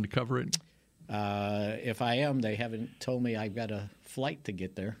not going to cover it? If I am, they haven't told me I've got a flight to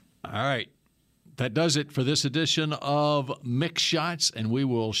get there. All right. That does it for this edition of Mick Shots, and we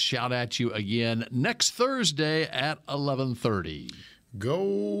will shout at you again next Thursday at 11:30.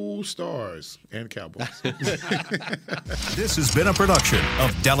 Go Stars and Cowboys. This has been a production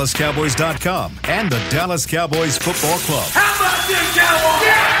of DallasCowboys.com and the Dallas Cowboys Football Club. How about this, Cowboys?